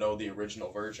we don't know the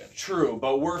original version. True,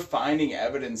 but we're finding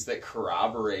evidence that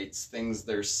corroborates things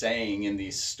they're saying in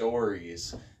these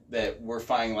stories, that we're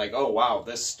finding like, oh wow,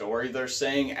 this story they're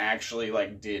saying actually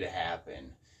like did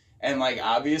happen. And like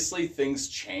obviously things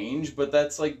change, but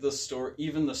that's like the story,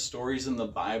 even the stories in the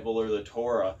Bible or the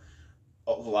Torah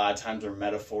a lot of times are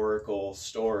metaphorical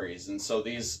stories. And so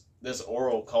this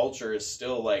oral culture is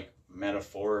still like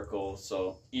metaphorical,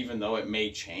 so even though it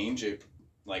may change, it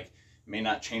like may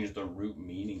not change the root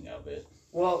meaning of it.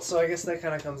 Well, so I guess that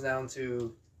kind of comes down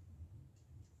to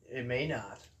it may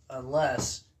not,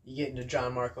 unless you get into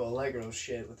John Marco Allegro's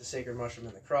shit with the sacred mushroom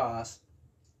and the cross,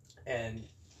 and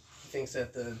he thinks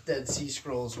that the Dead Sea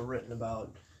Scrolls were written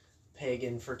about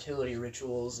pagan fertility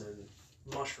rituals and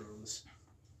mushrooms.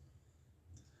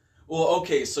 Well,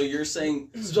 okay, so you're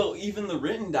saying, so even the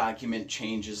written document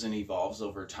changes and evolves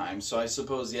over time, so I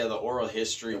suppose, yeah, the oral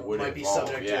history would might be evolve,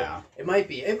 subject yeah. to it. It might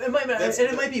be. It might, and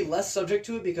it might be less subject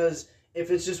to it because if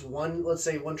it's just one, let's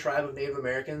say one tribe of Native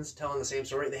Americans telling the same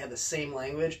story, they have the same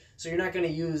language, so you're not going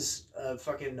to use you're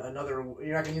not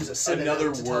going to use a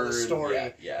synonym to tell the story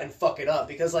and fuck it up,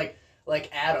 because like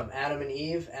Adam and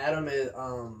Eve, Adam is,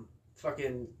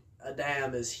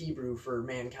 Adam is Hebrew for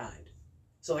mankind.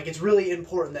 So, like, it's really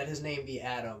important that his name be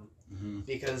Adam,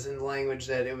 because in the language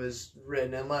that it was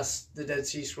written, unless the Dead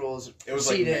Sea Scrolls it was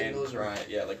like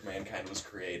like mankind was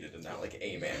created and not like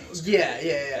a man was created.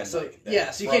 Yeah. So,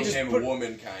 like, so you can't just put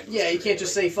womankind. Yeah, you can't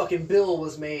just say fucking Bill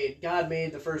was made. God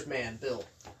made the first man, Bill.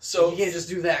 So you can't just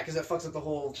do that because that fucks up the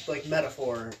whole like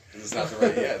metaphor. It's not the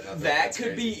right. That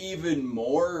could be even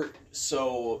more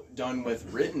so done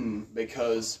with written,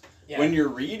 because when you're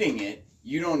reading it,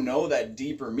 you don't know that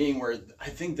deeper meaning, where I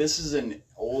think this is an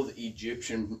old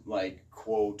Egyptian like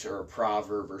quote or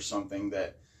proverb or something,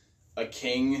 that a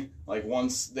king, like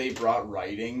once they brought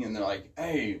writing and they're like,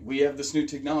 hey, we have this new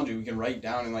technology, we can write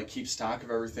down and like keep stock of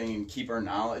everything and keep our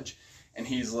knowledge. And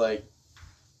he's like,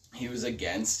 he was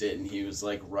against it, and he was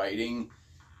like, writing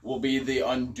will be the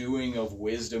undoing of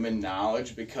wisdom and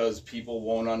knowledge, because people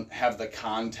won't have the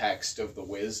context of the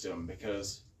wisdom,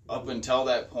 because up until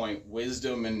that point,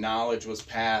 wisdom and knowledge was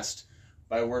passed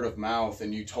by word of mouth,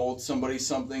 and you told somebody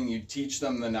something, you'd teach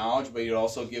them the knowledge, but you'd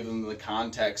also give them the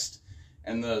context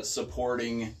and the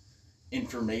supporting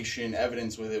information,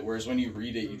 evidence with it, whereas when you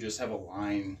read it, you just have a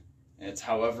line, and it's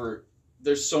however,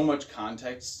 there's so much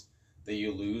context that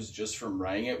you lose just from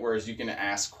writing it, whereas you can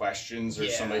ask questions or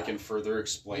somebody can further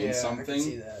explain something. I can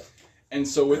see that. And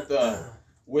so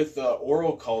with the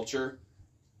oral culture,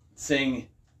 saying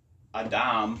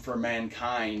Adam for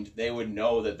mankind, they would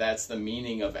know that that's the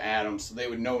meaning of Adam, so they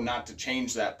would know not to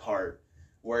change that part.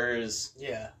 Whereas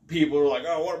people are like,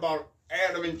 oh, what about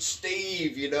Adam and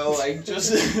Steve? You know, like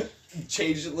just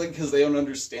change it, like, because they don't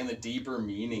understand the deeper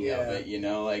meaning of it. You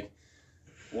know, like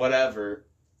whatever.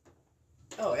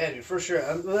 Oh yeah, dude, for sure.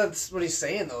 That's what he's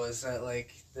saying though, is that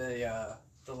like the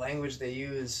language they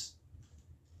use,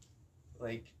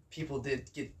 like people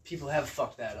have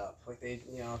fucked that up. Like they,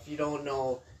 you know, if you don't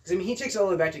know. Because, I mean, he takes it all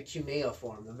the way back to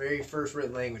cuneiform, the very first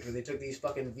written language, where they took these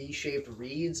fucking V-shaped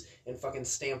reeds and fucking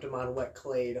stamped them on wet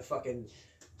clay to fucking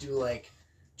do, like,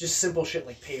 just simple shit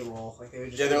like payroll. Like, they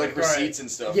would just they're like receipts and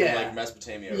stuff from, like,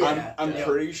 Mesopotamia. Yeah. I'm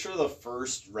pretty sure the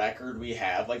first record we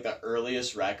have, like, the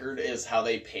earliest record, is how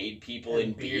they paid people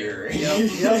in beer.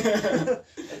 Yep.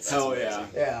 Hell yeah.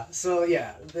 Yeah, so,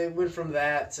 yeah, they went from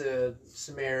that to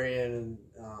Sumerian,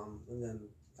 and then,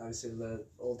 obviously, the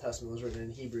Old Testament was written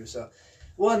in Hebrew, so...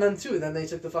 Well, and then they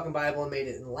took the fucking Bible and made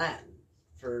it in Latin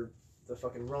for the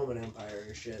fucking Roman Empire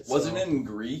and shit. Wasn't it in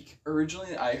Greek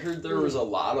originally? I heard there was a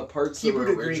lot of parts that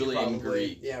were originally in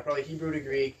Greek. Yeah, probably Hebrew to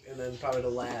Greek, and then probably to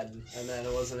Latin. And then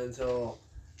it wasn't until,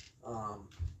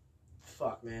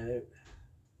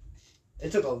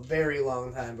 it took a very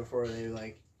long time before they,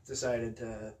 like,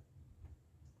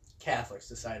 Catholics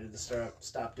decided to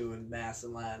stop doing Mass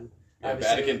in Latin. Yeah,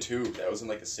 Vatican II, that was in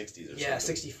like the 60s or something. Yeah,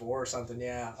 64 or something,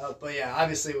 yeah. But yeah,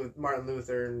 obviously with Martin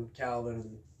Luther and Calvin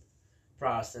and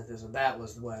Protestantism, that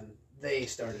was when they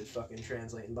started fucking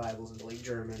translating Bibles into like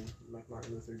German, like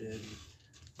Martin Luther did,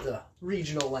 the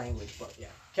regional language. But yeah,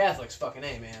 Catholics, fucking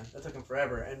A, man. That took them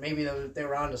forever. And maybe they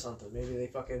were onto something. Maybe they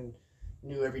fucking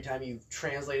knew every time you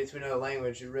translate it to another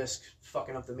language, you risk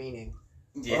fucking up the meaning.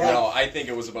 Yeah. No, I think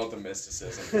it was about the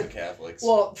mysticism for the Catholics.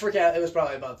 Well, for it was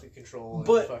probably about the control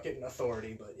and fucking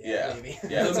authority, but maybe.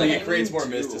 Yeah, it's like it creates more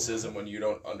mysticism when you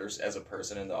don't as a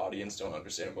person in the audience, don't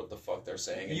understand what the fuck they're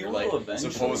saying, and you're like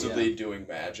supposedly doing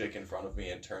magic in front of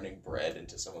me and turning bread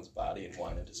into someone's body and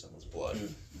wine into someone's blood.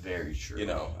 Very true. You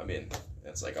know, I mean,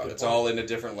 it's like it's all in a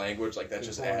different language. Like that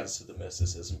just adds to the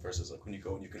mysticism versus like when you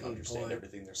go and you can understand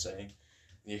everything they're saying.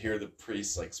 And you hear the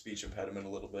priest's like speech impediment a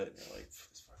little bit, and you're like,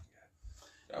 this fucking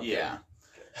guy. Okay. Yeah.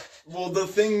 Well, the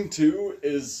thing, too,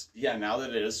 is, now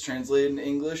that it is translated in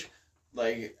English,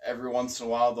 like, every once in a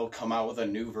while they'll come out with a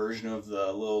new version of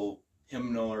the little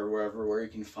hymnal or wherever where you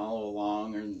can follow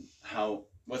along, and how,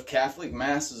 with Catholic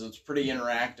Masses, it's pretty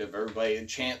interactive. Everybody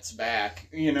chants back,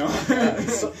 you know?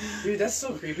 Dude, that's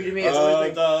so creepy to me. It's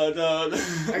always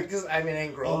like... Because, I mean, I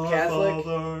didn't grow up Catholic,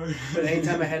 but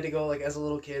anytime I had to go, like, as a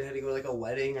little kid, I had to go to, like, a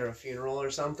wedding or a funeral or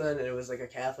something, and it was, like, a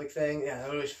Catholic thing,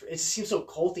 it just seems so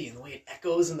culty, and the way it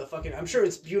echoes and the fucking... I'm sure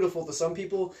it's beautiful to some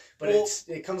people, but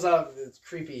it comes out, it's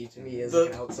creepy to me as, like,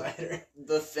 an outsider.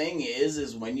 The thing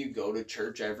is when you go to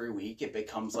church every week, it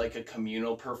becomes, like, a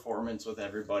communal performance with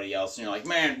everybody else, and you're like,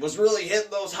 man, was really hitting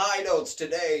those high notes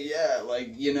today, yeah, like,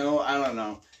 you know, I don't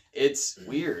know. It's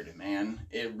weird, man.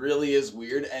 It really is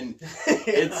weird, and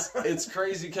it's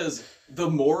crazy because the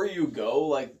more you go,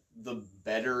 like, the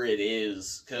better it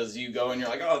is, because you go and you're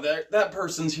like, oh, that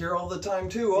person's here all the time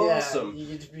too, awesome. You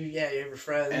get to be, you have your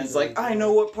friends. And it's like, I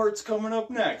know what part's coming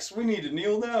up next. We need to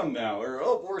kneel down now, or,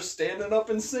 oh, we're standing up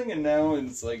and singing now, and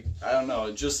it's like, I don't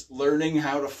know, just learning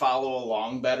how to follow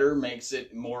along better makes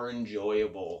it more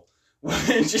enjoyable.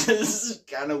 Which is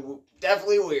kind of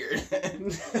definitely weird.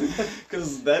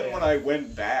 Because then when I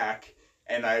went back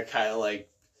and I kind of like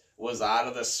was out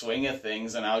of the swing of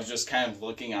things and I was just kind of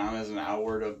looking on as an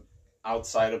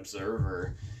outside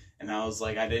observer, and I was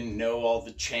like, I didn't know all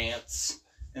the chants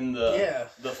and the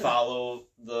follow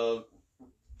the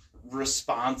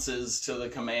responses to the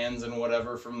commands and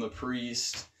whatever from the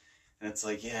priest. And it's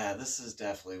like, yeah, this is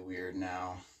definitely weird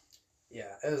now.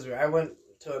 Yeah, it was weird. I went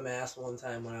to a mass one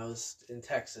time when I was in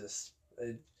Texas.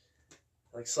 I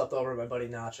slept over at my buddy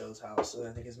Nacho's house, and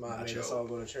I think his mom made us all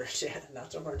go to church. Yeah,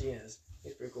 Nacho Martinez.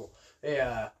 He's pretty cool. They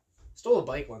stole a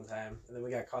bike one time, and then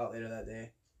we got caught later that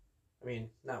day. I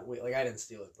mean, I didn't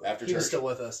steal it, but after he was still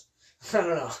with us. I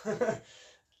don't know. I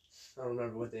don't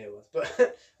remember what day it was,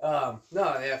 but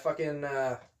fucking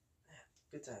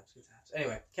good times.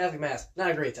 Anyway, Catholic Mass, not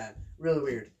a great time. Really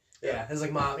weird. Yeah, it's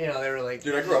like mom, you know, they were like...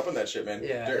 Dude, I grew up in that shit, man.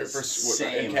 Yeah.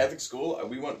 In Catholic school,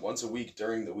 we went once a week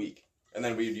during the week. And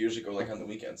then we'd usually go, like, on the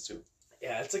weekends, too.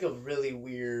 Yeah, it's like a really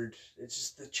weird... It's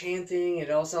just the chanting,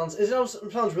 it all sounds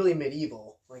really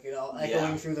medieval. Like, it all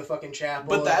echoing through the fucking chapel.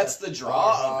 But that's the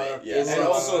draw of it. Yeah, and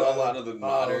also a lot of the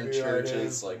modern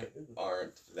churches, like,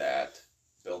 aren't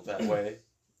built that way.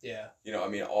 Yeah. You know, I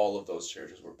mean, all of those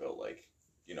churches were built, like,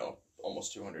 you know,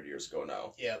 almost 200 years ago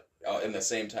now. Yep. In the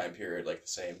same time period, like the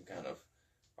same kind of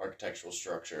architectural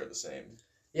structure, the same.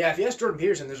 Yeah, if you ask Jordan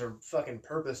Peterson, there's a fucking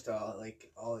purpose to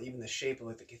even the shape of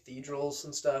like the cathedrals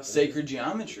and stuff. Sacred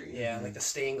geometry. Yeah, like the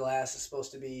stained glass is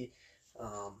supposed to be,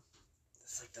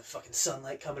 it's like the fucking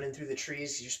sunlight coming in through the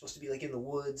trees. 'Cause you're supposed to be like in the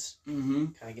woods.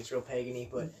 Mm-hmm. Kind of gets real pagan-y,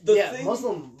 but thing...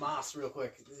 Muslim mosques, real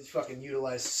quick, they fucking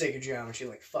utilize sacred geometry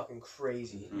like fucking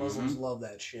crazy. Mm-hmm. Muslims love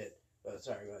that shit. But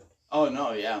sorry, go ahead. Oh,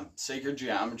 no, yeah. Sacred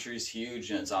geometry is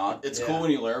huge, and it's cool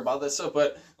when you learn about that stuff,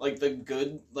 but, like,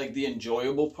 the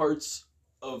enjoyable parts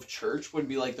of church would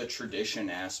be, like, the tradition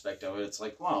aspect of it. It's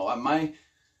like, wow,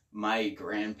 my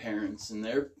grandparents and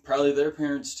their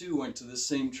parents, too, went to the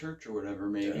same church or whatever,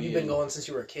 maybe. You've been going since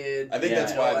you were a kid. I think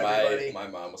that's why my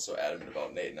mom was so adamant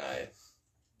about Nate and I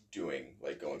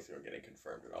going through and getting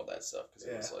confirmed and all that stuff, because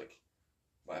it was, like,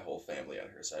 my whole family on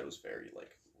her side was very,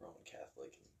 like, Roman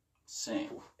Catholic. Same.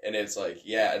 And it's like,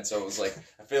 yeah, and so it was like,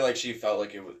 I feel like she felt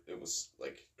like it was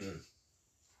like,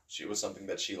 she was something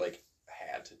that she, like,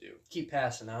 had to do. Keep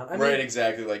passing on. I mean,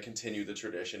 exactly, like, continue the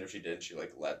tradition. If she didn't, she,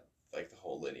 like, let, like, the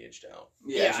whole lineage down.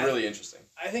 Yeah, it's really interesting.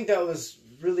 I think that was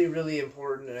really, really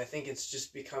important, and I think it's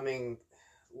just becoming,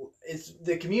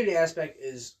 the community aspect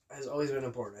has always been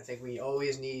important. I think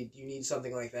you need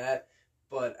something like that,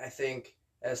 but I think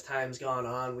as time's gone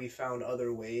on, we found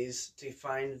other ways to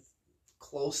find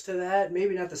close to that.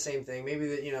 Maybe not the same thing. Maybe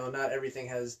that, you know, not everything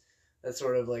has that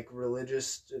sort of like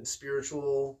religious and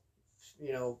spiritual,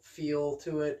 you know, feel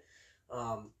to it.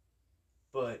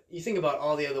 But you think about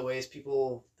all the other ways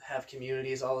people have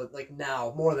communities, like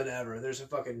now more than ever. There's a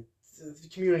fucking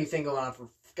community thing going on for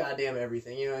goddamn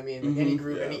everything. You know what I mean? Like any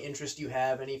group, any interest you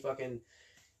have, any fucking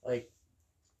like.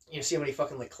 You see how many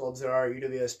fucking like clubs there are,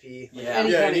 UWSP. Like,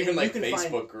 and even like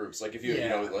Facebook groups. Like if you you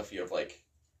know if you have like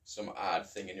some odd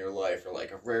thing in your life, or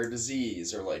like a rare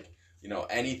disease, or like, you know,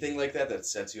 anything like that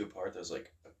sets you apart, there's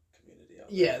like a community out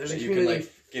there. Yeah, there's a that community. You can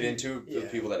like get into the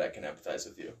people that can empathize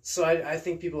with you. So I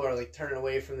think people are like turning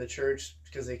away from the church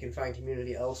because they can find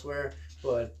community elsewhere,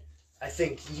 but I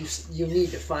think you need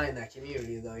to find that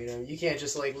community though. You know, you can't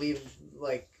just like leave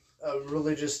like a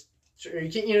religious.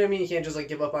 You can't, you know what I mean? You can't just like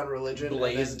give up on religion. You'll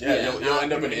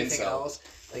end up an incel.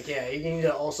 Like, yeah, you need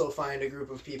to also find a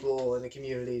group of people in the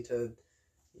community to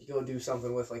go do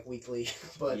something with, like, weekly.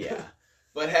 But yeah,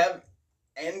 but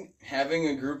having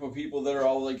a group of people that are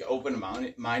all like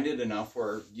open-minded enough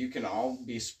where you can all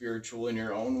be spiritual in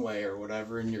your own way or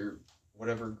whatever in your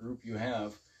whatever group you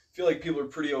have. I feel like people are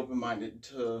pretty open-minded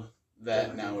to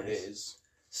that nowadays. Nice.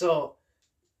 So,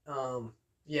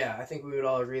 yeah, I think we would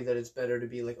all agree that it's better to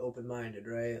be like open-minded,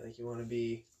 right? Like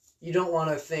you don't want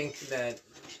to think that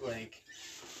like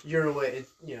your way,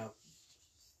 you know,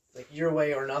 like your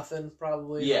way or nothing,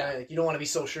 probably. Yeah. Right? Like you don't want to be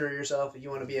so sure of yourself. You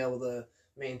want to be able to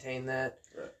maintain that.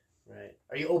 Right. Right.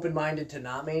 Are you open-minded to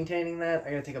not maintaining that?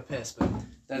 I gotta take a piss, but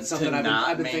that's something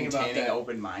I've been thinking about. That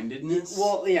Open-mindedness.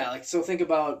 Well, yeah, like so. Think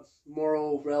about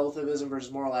moral relativism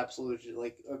versus moral absolutism.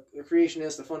 Like a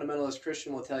creationist, a fundamentalist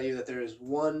Christian will tell you that there is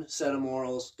one set of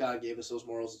morals. God gave us those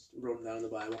morals, wrote them down in the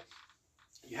Bible.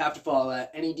 You have to follow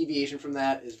that. Any deviation from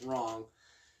that is wrong.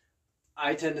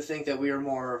 I tend to think that we are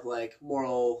more like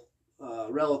moral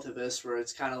relativists, where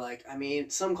it's kind of like, I mean,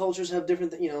 some cultures have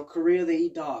different, you know, Korea, they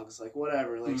eat dogs, like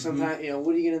whatever. Like sometimes, you know,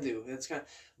 what are you going to do? It's kind of,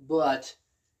 but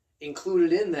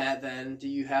included in that, then, do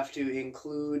you have to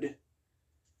include,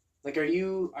 like, are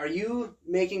you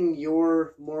making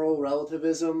your moral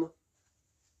relativism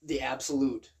the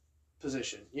absolute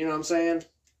position? You know what I'm saying?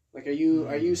 Like, are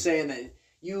you saying that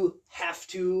you have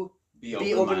to be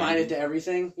open-minded to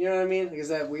everything? You know what I mean? Like, is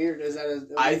that weird? Is that a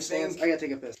weird stance? I gotta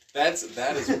take a piss. That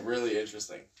is really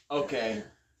interesting. Okay.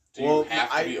 Do you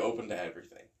have to be open to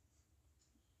everything?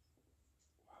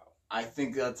 Wow. I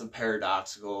think that's a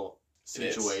paradoxical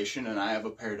situation, and I have a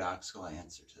paradoxical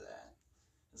answer to that.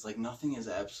 It's like nothing is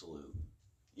absolute.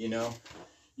 You know?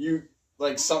 You,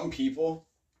 like, some people,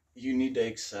 you need to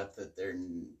accept that they're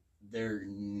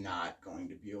not going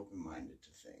to be open-minded to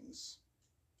things.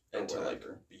 And to like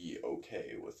be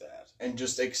okay with that, and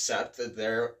just accept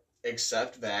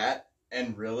that,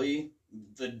 and really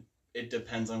it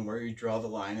depends on where you draw the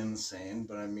line in the sand.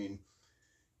 But I mean,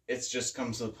 it just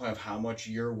comes to the point of how much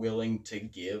you're willing to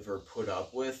give or put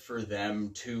up with for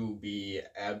them to be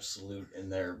absolute in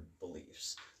their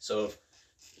beliefs. So if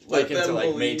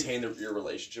maintain your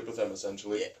relationship with them,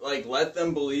 essentially, like let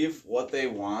them believe what they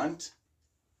want.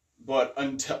 But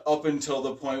up until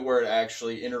the point where it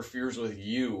actually interferes with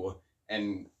you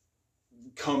and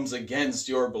comes against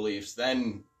your beliefs,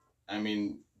 then, I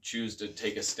mean, choose to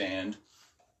take a stand.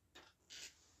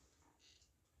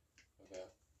 Okay.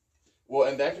 Well,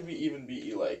 and that could even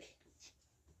be like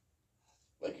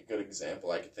a good example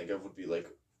I could think of would be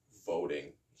like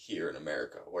voting here in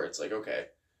America, where it's like, okay,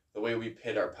 the way we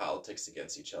pit our politics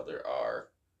against each other are,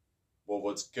 well,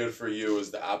 what's good for you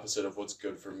is the opposite of what's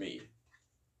good for me.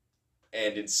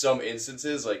 And in some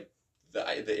instances, like,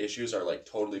 the issues are, like,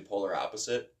 totally polar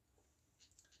opposite.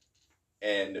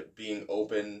 And being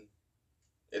open,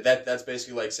 that's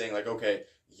basically like saying, like, okay,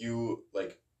 you,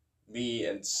 like, me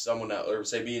and someone else, or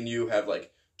say me and you have,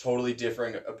 like, totally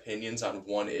differing opinions on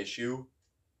one issue.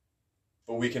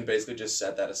 But we can basically just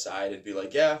set that aside and be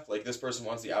like, yeah, like, this person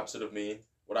wants the opposite of me,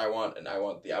 what I want, and I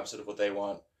want the opposite of what they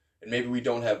want. And maybe we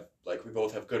don't have, like, we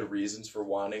both have good reasons for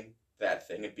wanting that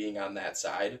thing and being on that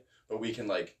side. But we can,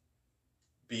 like,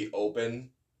 be open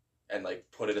and, like,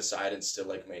 put it aside and still,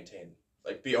 like, maintain,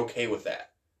 like, be okay with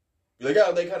that. Be like,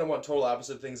 oh, they kind of want total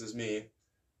opposite things as me.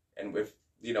 And if,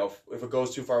 you know, if it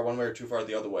goes too far one way or too far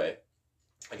the other way,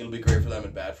 like, it'll be great for them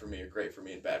and bad for me, or great for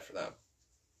me and bad for them.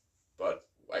 But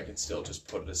I can still just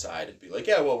put it aside and be like,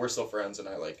 yeah, well, we're still friends, and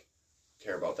I, like,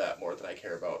 care about that more than I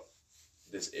care about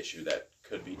this issue that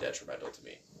could be detrimental to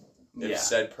me. If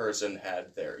said person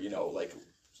had their, you know, like,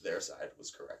 their side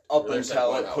was correct. Up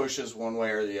until it pushes one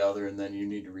way or the other, and then you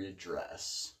need to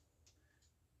readdress.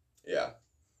 Yeah.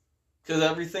 Because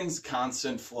everything's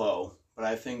constant flow, but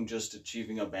I think just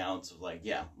achieving a balance of, like,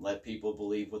 yeah, let people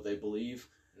believe what they believe,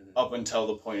 up until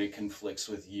the point it conflicts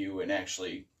with you and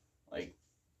actually, like,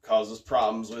 causes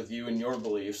problems with you and your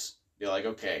beliefs. Be like,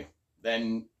 okay,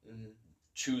 then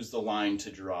choose the line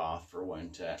to draw for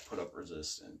when to put up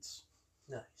resistance.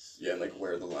 Nice. Yeah, and like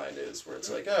where the line is, where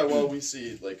it's like, oh, well, we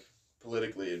see, like,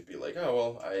 politically, it'd be like, oh,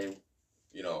 well, I,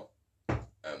 you know,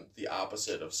 am the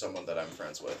opposite of someone that I'm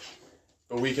friends with.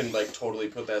 But we can, like, totally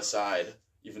put that aside,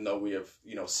 even though we have,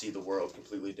 you know, see the world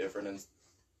completely different, and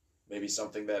maybe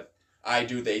something that I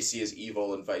do, they see as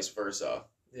evil and vice versa.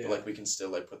 Yeah. But, like, we can still,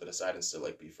 like, put that aside and still,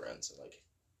 like, be friends and, like,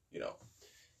 you know.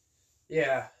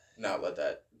 Yeah. Not let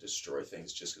that destroy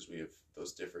things just because we have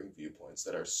those differing viewpoints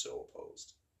that are so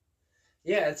opposed.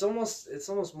 Yeah, it's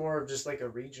almost more of just like a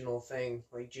regional thing,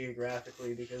 like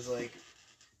geographically, because like,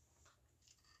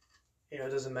 you know,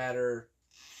 it doesn't matter.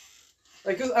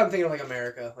 Like, cause I'm thinking of like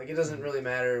America. Like, it doesn't really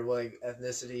matter what like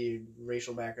ethnicity,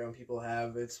 racial background people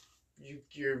have. It's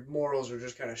your morals are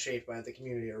just kind of shaped by the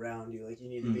community around you. Like, you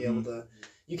need to be able to.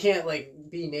 You can't like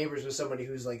be neighbors with somebody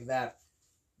who's like that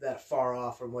far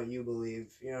off from what you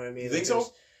believe. You know what I mean? You like, think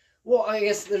so? Well, I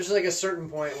guess there's like a certain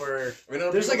point where I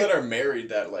mean, there's people that are married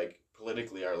that like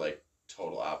politically are like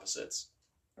total opposites,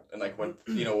 and like when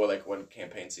you know, like when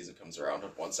campaign season comes around,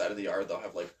 on one side of the yard they'll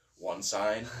have like one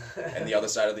sign, and the other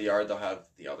side of the yard they'll have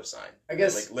the other sign. I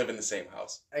guess they, like live in the same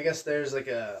house. I guess there's like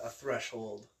a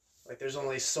threshold. Like there's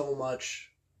only so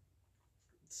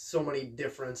many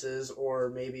differences, or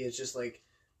maybe it's just like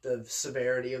the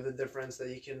severity of the difference that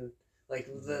you can. Like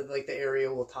the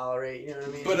area will tolerate, you know what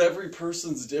I mean? But every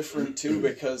person's different too,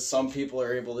 because some people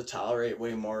are able to tolerate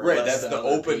way more. Or Right, less that's than the other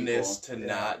openness people. to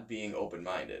not being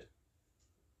open-minded.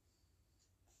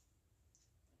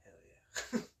 Hell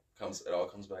yeah. It all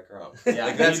comes back around. Yeah,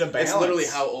 like that's it's literally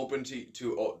how open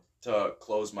to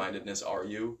closed-mindedness are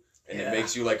you, and it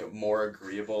makes you like more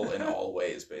agreeable in all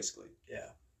ways, basically. Yeah.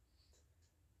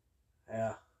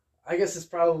 Yeah. I guess it's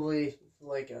probably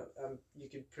like you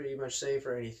could pretty much say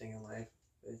for anything in life.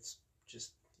 It's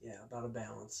just about a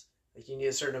balance. Like you need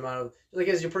a certain amount of like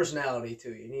as your personality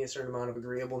too. You need a certain amount of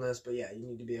agreeableness, but yeah, you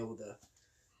need to be able to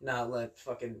not let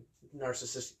fucking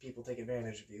narcissistic people take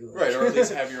advantage of you. Like, Right, or at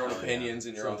least have your own opinions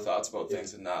and your own So, thoughts about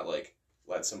things, and not like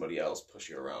let somebody else push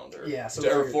you around or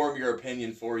so form your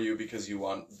opinion for you because you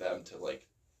want them to like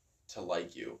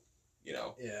you. You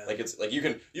know, yeah. like it's like you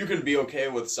can be okay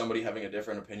with somebody having a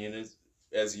different opinion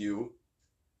as you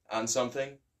on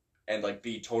something, and like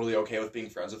be totally okay with being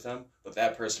friends with them, but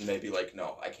that person may be like,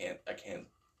 no, I can't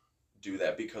do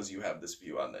that because you have this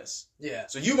view on this. Yeah.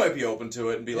 So you might be open to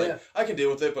it and be like, I can deal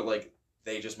with it, but like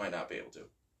they just might not be able to.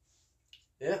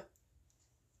 Yeah.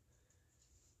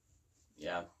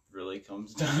 Yeah, really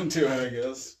comes down to it, I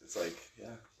guess. It's like,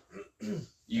 yeah.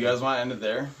 You guys want to end it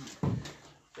there?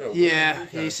 Yeah.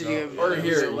 You said you Or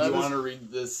here, you want to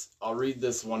read this? I'll read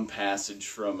this one passage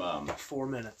from 4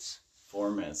 minutes. 4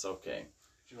 minutes, okay.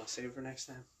 Do you want to save it for next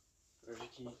time? Or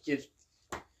can you get...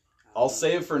 I'll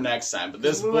save it for next time, but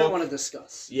this we book... might want to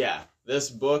discuss. Yeah, this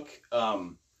book,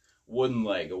 Wooden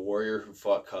Leg, A Warrior Who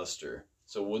Fought Custer.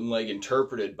 So Wooden Leg,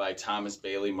 interpreted by Thomas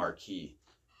Bailey Marquis.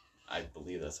 I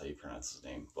believe that's how you pronounce his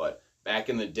name. But back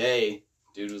in the day,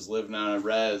 dude was living on a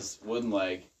res, Wooden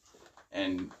Leg,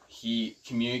 and he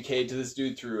communicated to this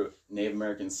dude through Native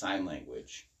American Sign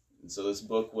Language. And so this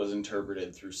book was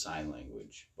interpreted through sign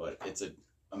language, but it's an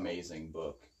amazing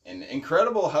book. And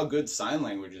incredible how good sign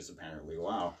language is, apparently.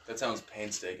 Wow. That sounds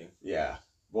painstaking. Yeah.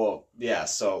 Well, yeah,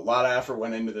 so a lot of effort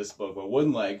went into this book. But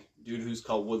Wooden Leg, dude who's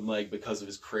called Wooden Leg because of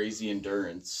his crazy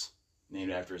endurance, named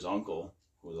after his uncle,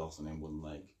 who was also named Wooden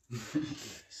Leg.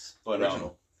 Nice.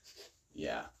 But,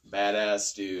 yeah,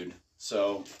 badass dude.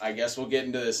 So I guess we'll get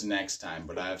into this next time,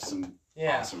 but I have some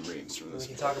awesome readings from this We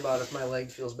can book. talk about if my leg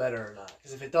feels better or not.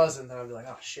 Because if it doesn't, then I'll be like,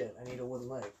 oh shit, I need a wooden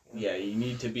leg. You know? Yeah, you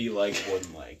need to be like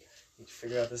Wooden Leg. Need to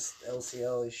figure out this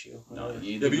LCL issue. No, Whatever.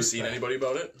 Have you seen anybody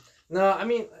about it? No, I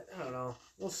mean, I don't know.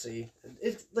 We'll see.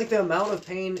 It's like the amount of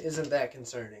pain isn't that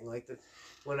concerning. Like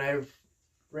when I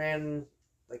ran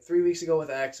like 3 weeks ago with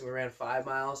X and we ran 5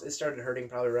 miles, it started hurting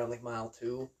probably around like mile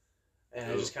 2,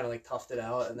 and I just kind of like toughed it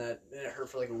out, and it hurt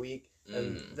for like a week.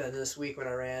 And then this week when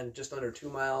I ran just under 2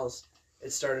 miles,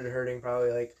 it started hurting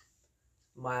probably like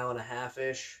 1.5 miles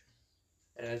ish,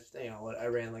 and I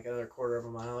ran like another quarter of a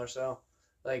mile or so,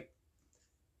 like,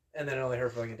 and then it only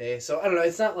hurt for like a day. So I don't know.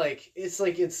 It's not like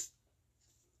it's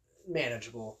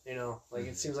manageable, you know. Like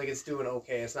it seems like it's doing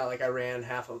okay. It's not like I ran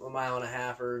 1.5 miles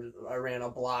or I ran a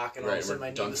block and all of a sudden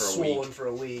my knee was swollen for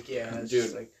a week. Yeah, it's dude.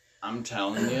 just like, I'm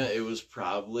telling you, it was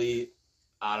probably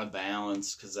out of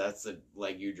balance because that's the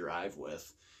leg you drive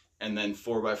with, and then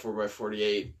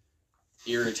 4x4x48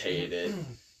 irritated,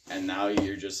 and now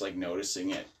you're just like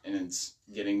noticing it, and it's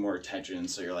getting more attention.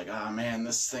 So you're like, oh man,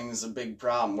 this thing is a big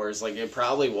problem. Whereas like it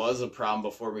probably was a problem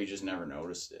before, we just never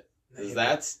noticed it.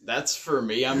 Because that's for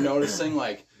me. I'm noticing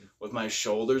like with my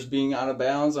shoulders being out of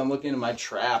balance, I'm looking at my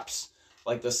traps.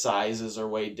 Like the sizes are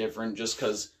way different. Just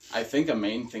because I think a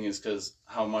main thing is because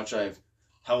how much I've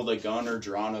held a gun or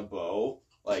drawn a bow.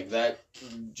 Like that,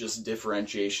 just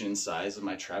differentiation in size of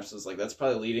my traps is like that's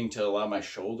probably leading to a lot of my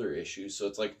shoulder issues. So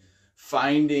it's like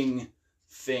finding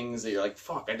things that you're like,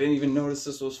 fuck, I didn't even notice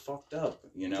this was fucked up,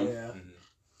 you know? Yeah.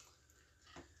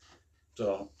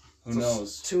 So, who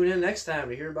knows? Tune in next time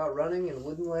to hear about running and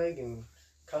wooden leg and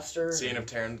Custer. Seeing if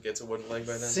Taryn gets a wooden leg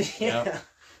by then. Yeah. Yep.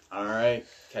 All right.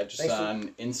 Catch us Thanks on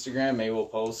Instagram. Maybe we'll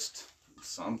post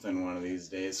something one of these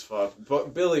days. Fuck.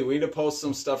 But, Billy, we need to post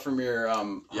some stuff from your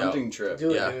hunting trip.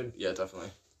 Do it, Yeah, dude. yeah,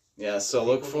 definitely. Yeah, so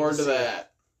look People forward need to to see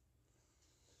that.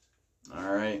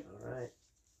 All right. All right.